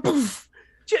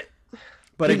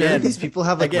 But again, these people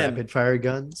have rapid fire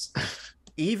guns.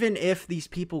 Even if these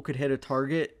people could hit a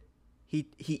target, he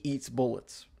eats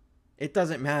bullets. It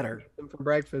doesn't matter. For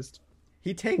breakfast.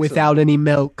 He takes without any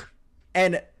milk.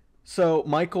 And so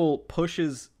Michael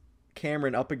pushes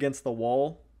Cameron up against the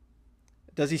wall.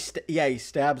 Does he? Yeah, he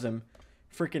stabs him.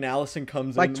 Freaking Allison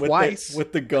comes like in twice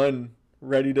with the gun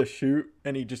ready to shoot,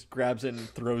 and he just grabs it and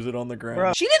throws it on the ground.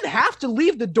 Bruh. She didn't have to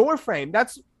leave the door frame.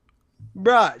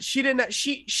 Bruh, she didn't.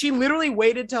 She literally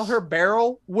waited till her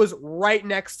barrel was right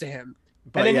next to him,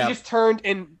 and then he just turned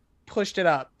and pushed it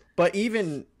up. But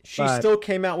even she still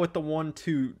came out with the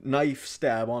 1-2 knife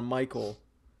stab on Michael.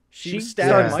 She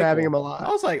started stabbing him a lot. I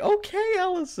was like, okay,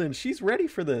 Allison, she's ready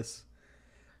for this.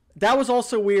 That was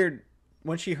also weird.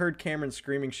 When she heard Cameron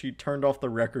screaming, she turned off the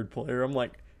record player. I'm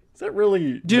like, is that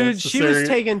really dude? necessary? She was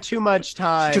taking too much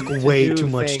time. She took way too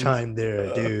much time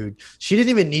there, dude. She didn't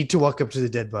even need to walk up to the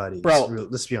dead body. Bro,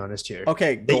 let's be honest here.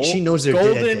 Okay, she knows they're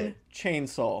golden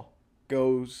chainsaw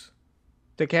goes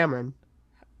to Cameron,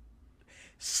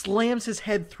 slams his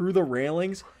head through the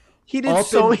railings. He did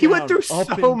he went through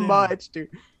so much, dude.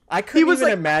 I couldn't even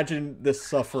imagine the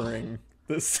suffering.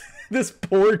 This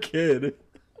poor kid.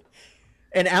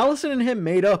 And Allison and him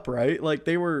made up, right? Like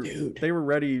they were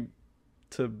ready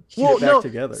to get back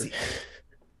together.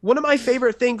 One of my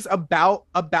favorite things about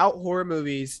horror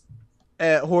movies,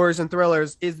 horrors and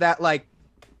thrillers, is that like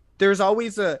there's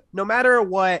always no matter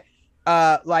what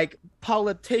like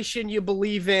politician you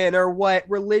believe in or what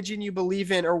religion you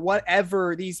believe in or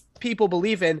whatever these people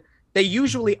believe in, they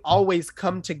usually always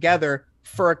come together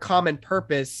for a common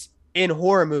purpose in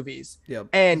horror movies. Yep.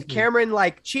 And Cameron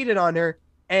like cheated on her.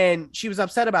 And she was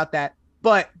upset about that,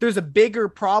 but there's a bigger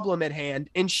problem at hand,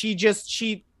 and she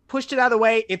pushed it out of the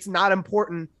way. It's not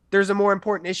important. There's a more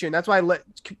important issue, and that's why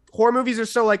horror movies are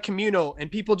so like communal,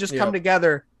 and people just come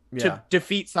together to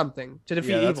defeat something, to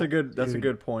defeat evil. That's a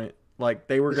good point. Like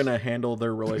they were gonna handle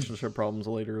their relationship problems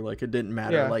later. Like it didn't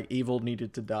matter. Like evil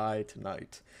needed to die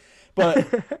tonight.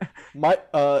 But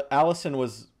Allison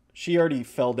she already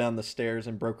fell down the stairs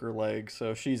and broke her leg,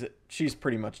 so she's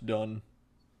pretty much done.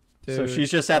 Dude, so she's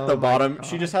just at the bottom.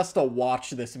 She just has to watch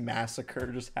this massacre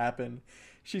just happen.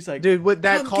 She's like, dude, with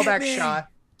that callback shot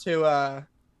to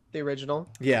the original.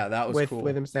 Yeah, that was cool.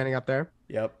 With him standing up there.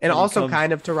 Yep. And also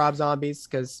kind of to Rob Zombies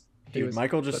because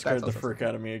Michael just scared the frick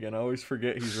out of me again. I always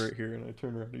forget he's right here, and I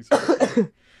turn around. He's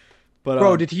but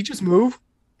bro, did he just move?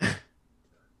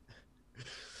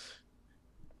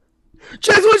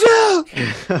 Chase, watch out!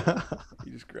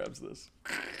 He just grabs this.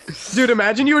 Dude,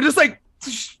 imagine you were just like.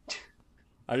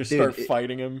 I just start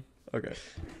fighting him. Okay.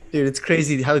 Dude, it's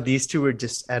crazy how these two were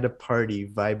just at a party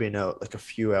vibing out like a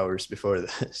few hours before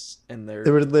this. And they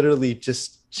were literally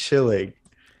just chilling.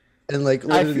 And like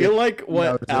I feel like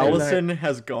what Allison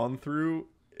has gone through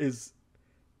is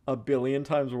a billion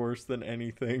times worse than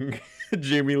anything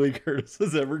Jamie Lee Curtis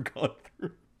has ever gone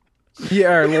through.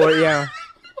 Yeah,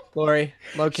 Lori,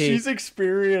 low key. She's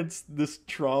experienced this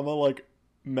trauma like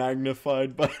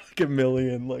magnified by like a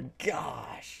million. Like,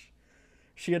 gosh.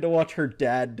 She had to watch her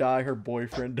dad die, her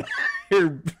boyfriend die.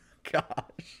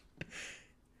 Gosh.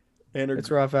 And her,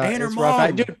 it's rough out. And her it's mom. Rough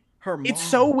out. Dude, her mom. It's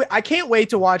so. I can't wait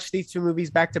to watch these two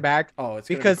movies back to back. Oh, it's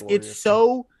because it's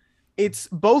so. It's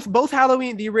both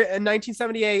Halloween, the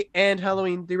 1978, and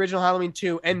Halloween, the original Halloween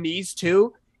 2, and these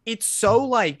two. It's so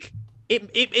like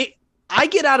it. I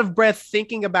get out of breath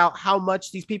thinking about how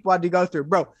much these people had to go through,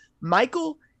 bro.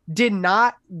 Michael did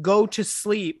not go to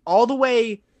sleep all the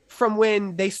way from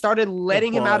when they started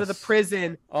letting him out of the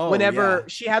prison whenever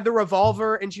she had the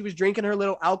revolver and she was drinking her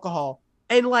little alcohol.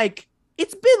 And like,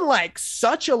 it's been like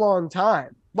such a long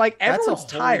time. Like everyone's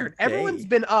tired. Everyone's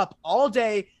been up all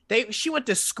day. She went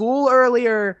to school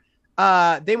earlier.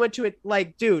 They went to it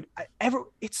like, dude,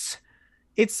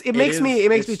 it makes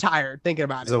me tired thinking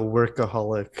about it. He's a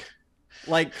workaholic.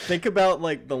 Like think about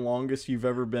like the longest you've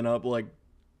ever been up, like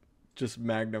just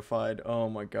magnified. Oh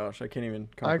my gosh, I can't even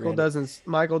comprehend.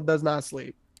 Michael does not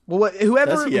sleep. Well,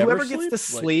 whoever gets to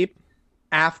sleep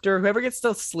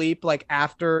like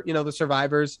after, you know, the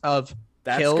survivors of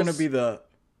kills, gonna be the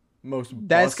most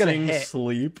busting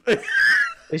sleep.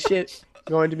 This shit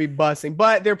going to be busting,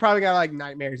 but they're probably got like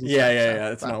nightmares and stuff.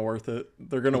 Yeah, it's not worth it.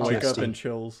 They're gonna wake up in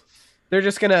chills. They're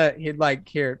just gonna like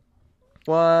here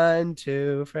 1,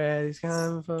 2, Freddy's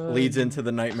coming for leads into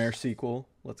the Nightmare sequel.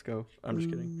 Let's go. I'm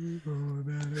just kidding.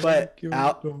 But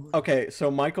okay, so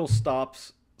Michael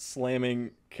stops slamming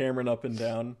Cameron up and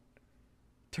down,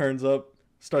 turns up,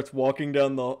 starts walking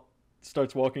down the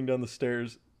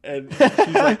stairs, and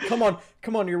she's like, "Come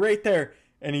on, you're right there."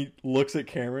 And he looks at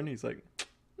Cameron. He's like,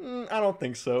 "I don't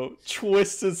think so."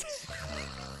 Twists his.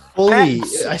 Holy!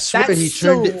 I swear he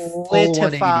turned it full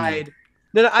 180.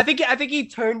 No, I think he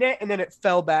turned it and then it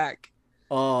fell back.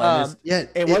 Oh, and Yeah,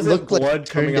 it wasn't looked like blood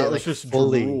coming turned out. it, It was like, just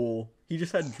fully. drool. He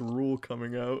just had drool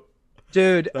coming out.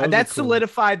 Dude, That was that a cool-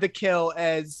 solidified the kill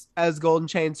as Golden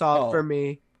Chainsaw Oh. for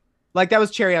me. Like that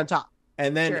was cherry on top.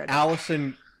 And then Sure.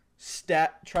 Allison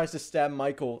tries to stab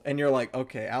Michael, and you're like,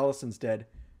 okay, Allison's dead.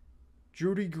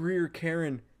 Judy Greer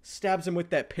Karen stabs him with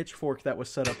that pitchfork that was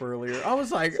set up earlier. I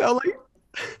was like,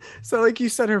 So like you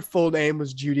said, her full name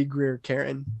was Judy Greer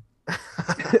Karen.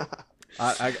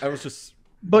 I was just.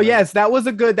 But yes, that was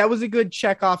a good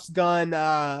Chekhov's gun.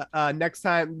 Next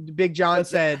time, Big John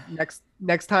said,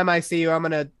 next time I see you, I'm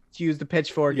gonna use the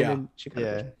pitchfork. Yeah. And then she kind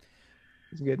of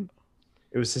it's good.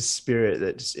 It was his spirit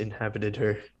that just inhabited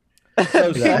her.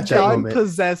 So that John moment.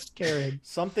 possessed Karen.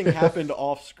 something happened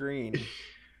off screen.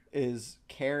 Is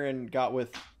Karen got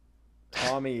with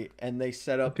Tommy, and they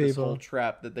set up this People. whole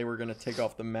trap that they were gonna take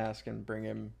off the mask and bring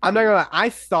him. I'm not gonna lie. I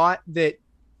thought that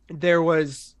there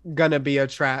was gonna be a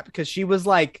trap because she was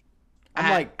like, I'm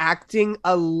like- acting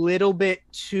a little bit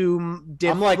too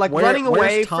difficult. like, Like where- running away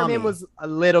where's from him Tommy? was a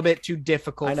little bit too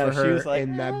difficult I know, for she her was like,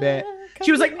 in that bit. "Ah,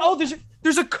 She was like, come "Oh,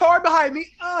 there's a car behind me."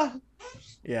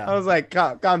 Yeah. I was like,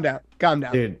 calm down.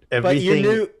 Dude, But everything. you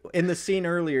knew in the scene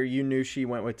earlier, you knew she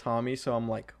went with Tommy, so I'm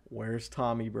like, where's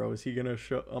Tommy, bro? Is he gonna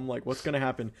show? I'm like, what's gonna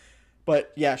happen?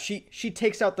 But yeah, she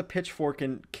takes out the pitchfork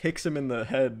and kicks him in the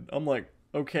head. I'm like,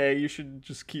 okay, you should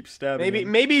just keep stabbing.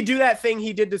 him. Maybe do that thing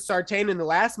he did to Sartain in the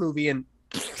last movie and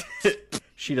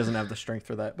She doesn't have the strength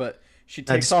for that, but she I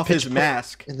takes just off his pitchfork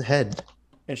mask in the head.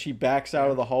 and she backs out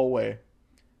of the hallway.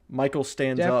 Michael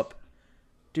stands Jeff- up.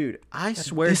 Dude, I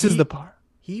swear this is the part.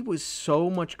 he was so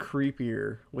much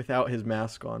creepier without his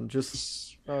mask on.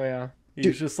 Just Oh yeah. he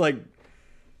was just like.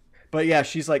 But yeah,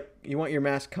 she's like, "You want your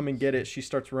mask? Come and get it." She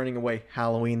starts running away.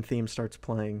 Halloween theme starts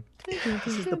playing. This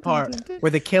is the part where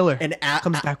the killer And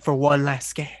comes back for one last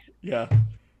scare. yeah,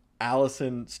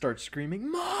 Allison starts screaming,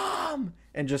 "Mom!"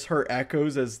 and just her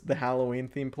echoes as the Halloween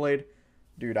theme played.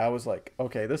 Dude, I was like,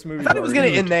 okay, this movie. I thought it was gonna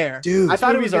end there. Dude, I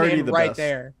thought it movie's was gonna already end the right best.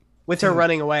 there with her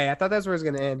running away. I thought that's where it was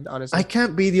gonna end. Honestly, I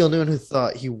can't be the only one who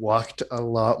thought he walked a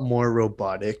lot more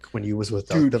robotic when he was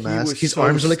without Dude, the he mask. was His so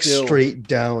arms are like still. straight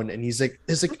down, and he's like,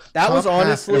 "It's like That was top half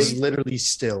honestly- was literally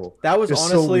still." That was It was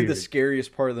so honestly the weird.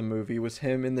 scariest part of the movie. Was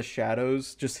him in the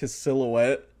shadows, just his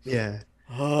silhouette. Yeah,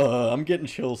 I'm getting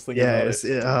chills thinking yeah,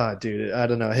 about it. dude, I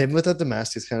don't know. Him without the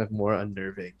mask is kind of more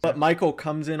unnerving. But Michael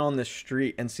comes in on the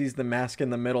street and sees the mask in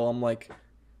the middle. I'm like,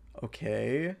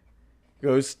 okay.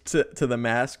 Goes to the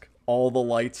mask. All the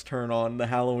lights turn on. The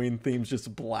Halloween theme's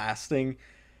just blasting.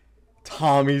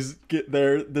 Tommy's get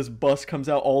there. This bus comes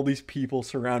out. All these people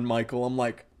surround Michael. I'm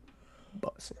like,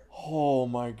 oh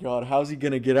my god, how's he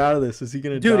gonna get out of this? Is he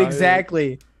gonna dude, die?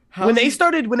 exactly. How's When they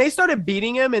he- started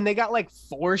beating him and they got like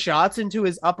 4 shots into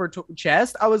his upper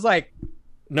chest, I was like,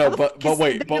 No, how the but fuck is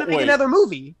wait, they gonna but make wait. another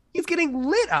movie. He's getting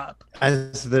lit up.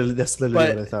 That's literally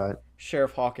But- what I thought.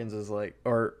 Sheriff Hawkins is like,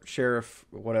 or Sheriff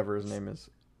whatever his name is,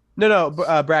 No,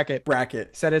 bracket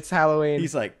Brackett. said it's Halloween.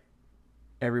 He's like,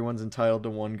 everyone's entitled to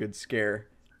one good scare.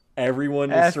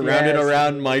 Everyone is F surrounded yes.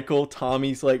 around Michael.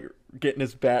 Tommy's like getting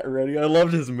his bat ready. I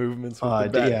loved his movements with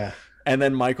the bat. Yeah. And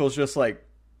then Michael's just like,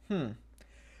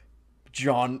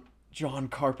 John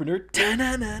Carpenter.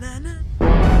 Ta-na-na-na-na.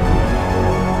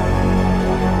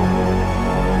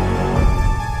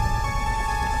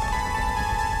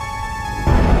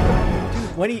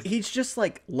 Dude, when he's just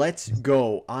like, let's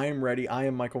go. I am ready. I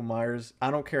am Michael Myers.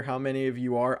 I don't care how many of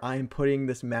you are. I am putting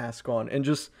this mask on. And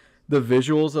just the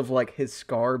visuals of like his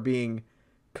scar being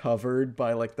covered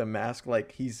by like the mask,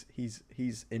 like he's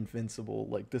invincible.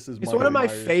 Like this is It's Michael one of my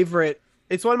Myers. favorite.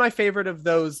 It's one of my favorite of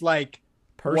those like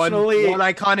Personally, one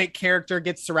iconic character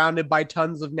gets surrounded by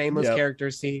tons of nameless Yep.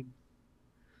 characters scene.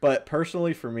 but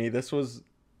personally for me, this was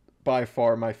by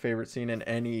far my favorite scene in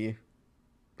any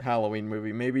Halloween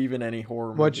movie, maybe even any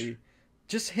horror Which- movie.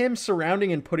 Just him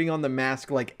surrounding and putting on the mask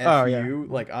like F Oh, yeah. you,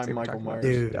 like See I'm what we're Michael talking about.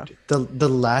 Myers. Dude, Yeah. the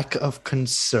lack of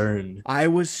concern. I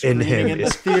was In screaming him in the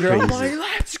is theater. I'm crazy. like,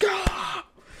 let's go!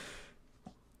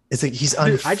 It's like he's Dude,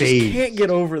 unfazed. I just can't get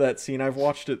over that scene. I've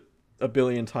watched it a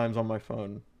billion times on my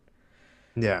phone.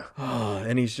 Yeah.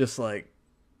 And he's just like,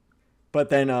 but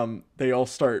then they all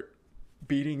start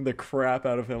beating the crap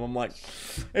out of him. I'm like,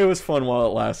 it was fun while it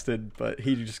lasted, but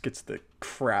he just gets the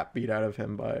crap beat out of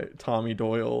him by Tommy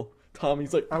Doyle.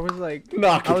 Tommy's like I was like,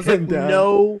 knocking him down.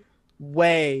 no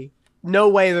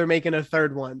way they're making a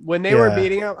third one. When they were Yeah.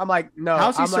 beating him, I'm like, no.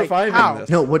 How's he I'm like, surviving how? this?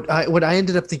 No, what I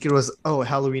ended up thinking was, oh,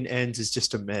 Halloween Ends is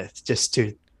just a myth, just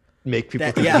to make people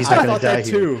That- think yeah, he's I not gonna thought die that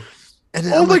here. too. And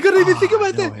then Oh I'm my like, god, I didn't think "Oh,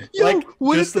 about no that. way." Yo, Like,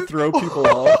 what just if to throw people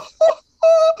off.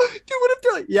 Dude, what if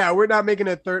they're like, yeah, we're not making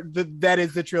a third. That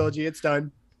is the trilogy. It's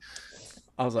done.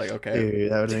 I was like, okay.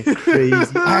 Dude, that would have been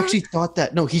crazy. I actually thought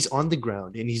that. No, he's on the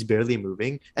ground and he's barely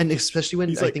moving. And especially when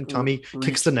He's I like, think Tommy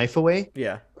kicks the knife away.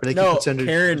 Yeah. Or like he No, puts it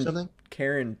under or something.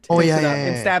 Karen Oh, takes yeah, it yeah, up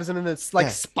And stabs him in the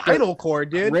like spinal cord,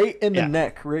 dude. right in the Yeah.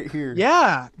 neck, right here.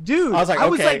 Yeah, dude. I was like,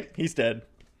 okay, he's dead.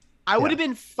 I would have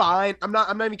been fine. I'm not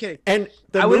even kidding. And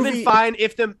I would have been fine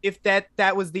if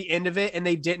that was the end of it and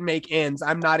they didn't make ends.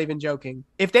 I'm not even joking.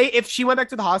 If she went back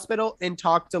to the hospital and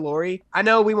talked to Lori, I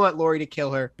know we want Lori to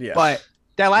kill her, Yeah. but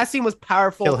that last scene was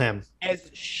powerful. Kill him.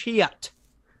 As shit.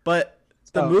 But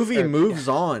the movie moves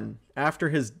on after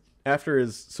his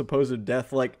supposed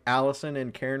death. Like Allison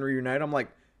and Karen reunite. I'm like,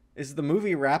 is the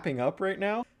movie wrapping up right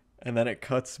now? And then it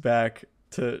cuts back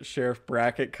to Sheriff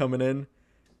Brackett coming in.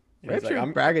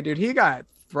 Sheriff Brackett, dude, he got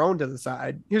thrown to the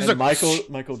side. He was and like,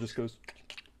 Michael just goes,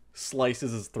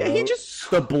 slices his throat. Yeah, he just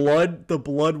the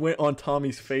blood went on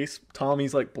Tommy's face.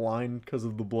 Tommy's like blind because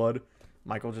of the blood.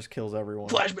 Michael just kills everyone.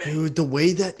 flashback. Dude, the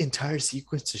way that entire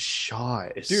sequence is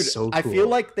shot is so cool. I feel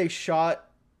like they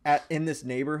shot in this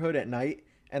neighborhood at night,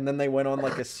 and then they went on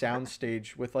like a sound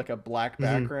stage with like a black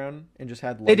background and just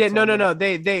had lights. They did no.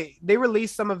 They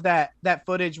released some of that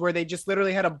footage where they just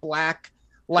literally had a black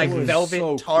velvet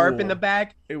so tarp cool. in the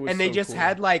back, and they just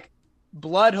had like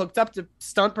blood hooked up to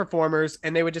stunt performers,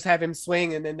 and they would just have him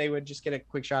swing, and then they would just get a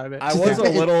quick shot of it.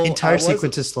 Entire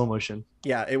sequence is slow motion.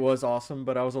 Yeah, it was awesome,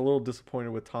 but I was a little disappointed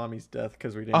with Tommy's death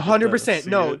because we didn't. 100%.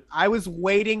 No, I was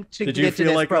waiting to Did get you to feel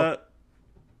this, like bro. that?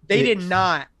 They did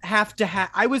not have to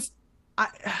have. I hated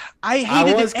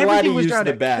I was that glad everything he was used around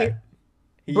the it. bat.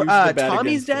 He used the bat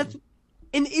Tommy's against death, him.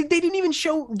 and they didn't even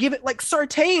give it like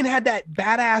Sartain had that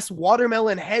badass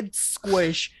watermelon head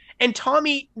squish, and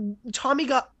Tommy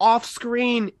got off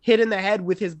screen hit in the head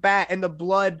with his bat, and the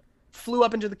blood flew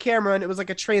up into the camera, and it was like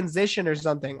a transition or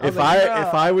something. If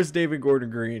I was David Gordon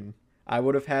Green, I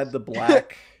would have had the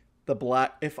black.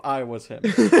 If I was him,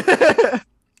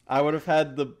 I would have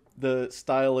had the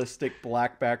stylistic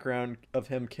black background of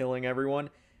him killing everyone,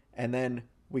 and then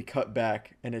we cut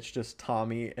back and it's just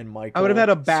Tommy and Michael. I would have had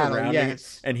a battle,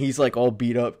 yes. And he's like all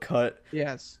beat up, cut.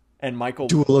 Yes. And Michael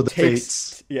Duel of the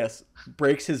Fates. Yes,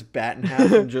 breaks his bat in half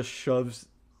and just shoves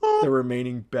the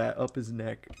remaining bat up his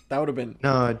neck. That would have been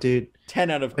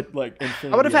 10 out of like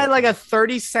infinity. I would have had like a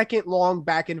 30-second long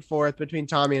back and forth between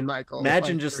Tommy and Michael.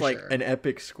 Imagine just like an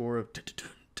epic score of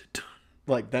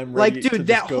like them ready dude,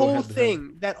 that whole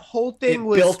thing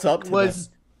was built up to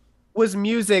was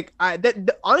music.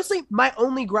 Honestly, my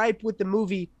only gripe with the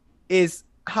movie is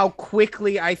how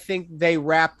quickly I think they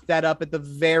wrapped that up at the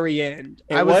very end.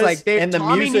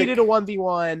 Tommy needed a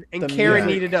 1v1 and Karen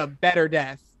needed a better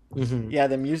death. Mm-hmm. Yeah,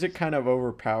 the music kind of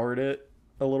overpowered it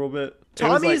a little bit.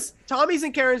 Tommy's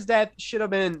and Karen's death should have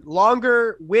been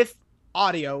longer with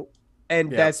audio,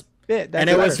 and that's it. And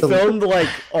it was filmed like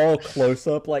all close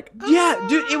up, like yeah,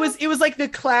 dude. It was like the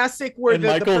classic where and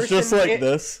Michael's just like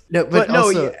this. No, but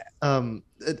also,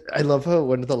 I love how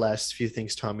one of the last few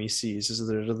things Tommy sees is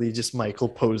literally just Michael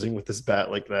posing with his bat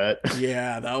like that.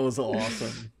 Yeah, that was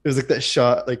awesome. It was like that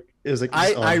shot, like it was like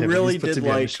I really did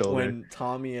like when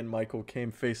Tommy and Michael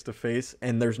came face to face,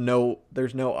 and there's no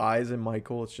eyes in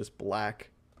Michael. It's just black.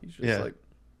 He's just like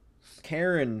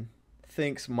Karen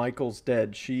thinks Michael's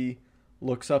dead. She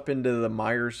looks up into the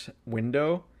Myers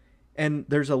window, and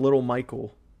there's a little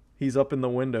Michael. He's up in the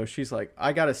window. She's like,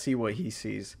 I gotta see what he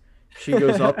sees. She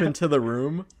goes up into the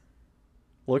room,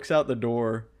 looks out the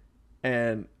door,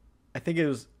 and I think it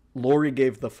was Lori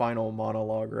gave the final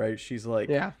monologue, right? She's like,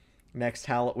 yeah,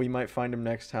 we might find him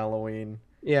next Halloween.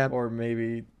 Yeah. Or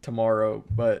maybe tomorrow,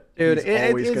 but dude,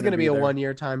 it's going to be a 1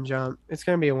 year time jump. It's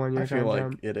going to be a 1 year time jump. I feel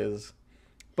like it is.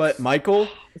 But Michael,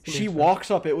 she walks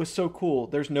up. It was so cool.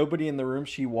 There's nobody in the room.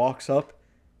 She walks up,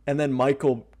 and then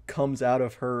Michael comes out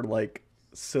of her like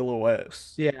silhouette.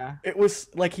 Yeah. It was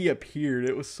like he appeared.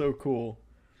 It was so cool.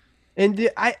 And he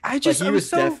was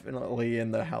definitely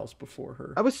in the house before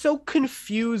her. I was so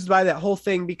confused by that whole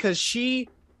thing because she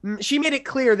made it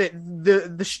clear that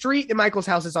the street that Michael's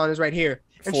house is on is right here,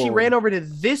 and she ran over to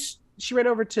this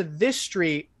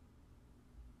street.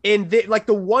 In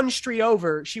the one street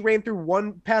over, she ran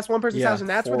through past one person's house, and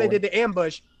that's where they did the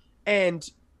ambush. And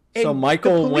so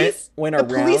Michael went around.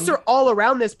 The police are all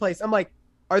around this place. I'm like,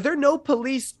 are there no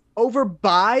police over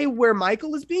by where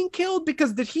Michael is being killed?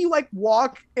 Because did he like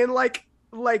walk and like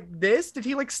this? Did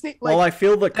he like sneak? Like, well, I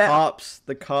feel the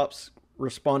cops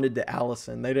responded to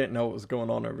Allison. They didn't know what was going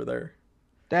on over there.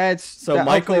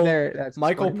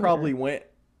 Michael probably went.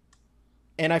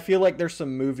 And I feel like there's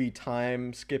some movie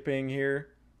time skipping here.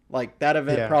 Like that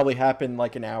event probably happened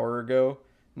like an hour ago.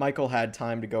 Michael had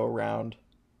time to go around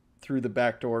through the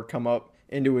back door, come up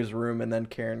into his room, and then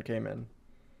Karen came in.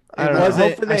 I don't It know.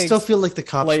 wasn't I still feel like the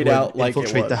cops played would out like it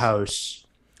infiltrate the was. house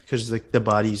because like the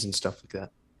bodies and stuff like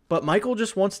that. But Michael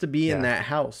just wants to be in Yeah. that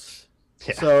house.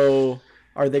 Yeah. So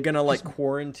are they gonna like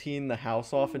quarantine the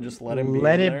house off and just let him be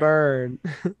Let in it there? burn.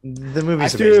 The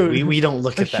movie's Dude, amazing. We don't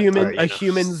look A at that human, part. a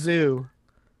human zoo.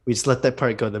 We just let that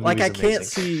part go. The movie's Like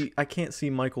amazing. I can't see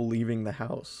Michael leaving the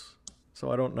house. So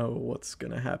I don't know what's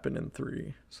gonna happen in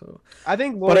 3. So I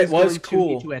think But it Laura's was going to cool.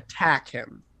 need to attack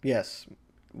him. yes,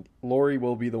 Lori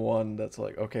will be the one that's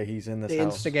like, okay, he's in this The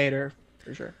house. instigator,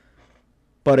 for sure.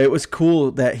 But it was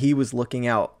cool that he was looking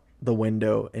out the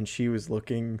window and she was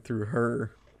looking through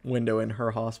her window in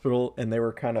her hospital, and they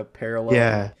were kind of parallel.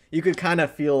 Yeah. You could kind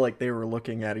of feel like they were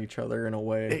looking at each other in a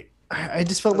way. I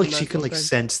just felt That's like a she nice could little like thing.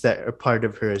 sense that a part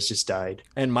of her has just died.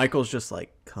 And Michael's just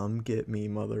like, come get me,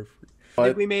 mother. I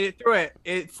think we made it through it.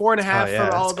 4.5 Oh, yeah,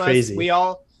 from all that's of crazy.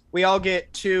 us. We all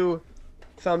get 2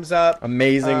 thumbs up.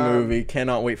 Amazing movie.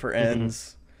 Cannot wait for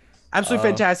ends. Absolutely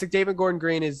fantastic. David Gordon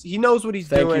Green he knows what he's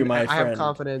Thank doing. you, my I have friend.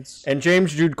 confidence. And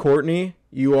James Jude Courtney,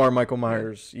 you are Michael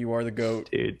Myers. You are the GOAT.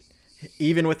 Dude.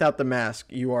 Even without the mask,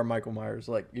 you are Michael Myers.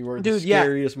 Like, you are the Dude, yeah.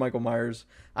 scariest Michael Myers.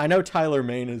 I know Tyler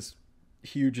Mane is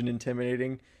huge and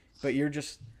intimidating, but you're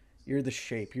the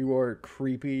shape. You are a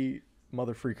creepy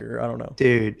mother freaker. I don't know.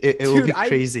 Dude, it will be Dude,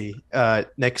 crazy.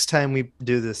 Next time we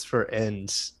do this for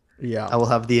ends, Yeah. I will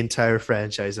have the entire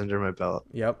franchise under my belt.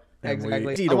 Yep. And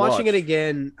Exactly. easy to I'm watching watch. it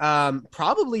again.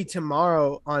 Probably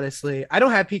tomorrow. Honestly, I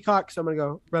don't have Peacock, so I'm gonna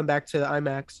go run back to the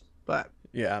IMAX. But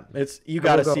Yeah, you I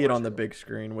got to will go see it watch on the it. big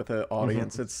screen with an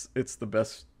audience. It's the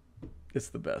best. It's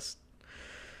the best.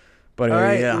 But all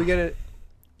right, yeah, we get it.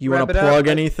 you wrap want to it up? plug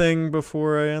anything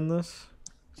before I end this?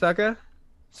 Sucker.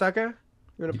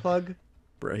 You wanna plug?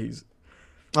 Bruh, he's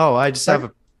Oh, I just have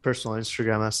a personal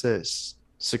Instagram. That's this.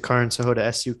 Sukaran Sahota,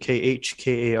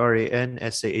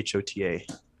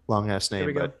 SUKHKARANSAHOTA. Long ass There we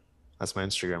name, go. but that's my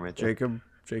Instagram right there.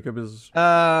 Jacob is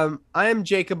I am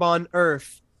Jacob on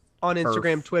Earth on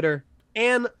Instagram, Earth. Twitter,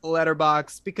 and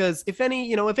Letterbox. Because if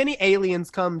any aliens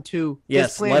come to this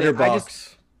yes. planet,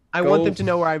 Letterbox. I Go- want them to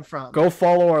know where I'm from. Go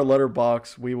follow our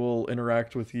Letterbox. We will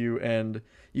interact with you, and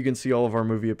you can see all of our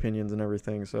movie opinions and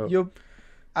everything. So you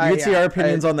can see our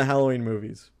opinions on the Halloween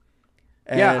movies.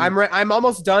 Yeah, And I'm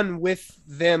almost done with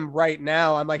them right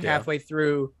now. I'm like Yeah. halfway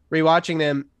through rewatching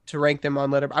them to rank them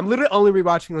on Letterboxd. I'm literally only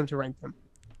rewatching them to rank them.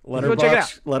 Go check it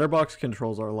out. Letterbox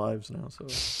controls our lives now. So,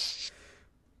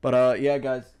 but yeah,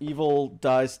 guys, evil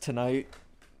dies tonight.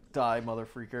 Die, mother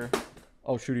freaker.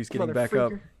 Oh shoot, he's getting back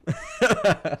up.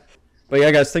 But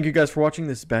yeah, guys, thank you guys for watching.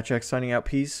 This is BATJAX signing out.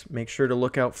 Peace. Make sure to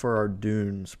look out for our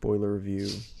Dune spoiler review.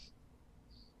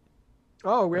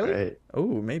 Oh, really? Right.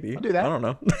 Oh, maybe. I'll do that. I don't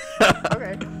know.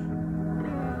 Okay.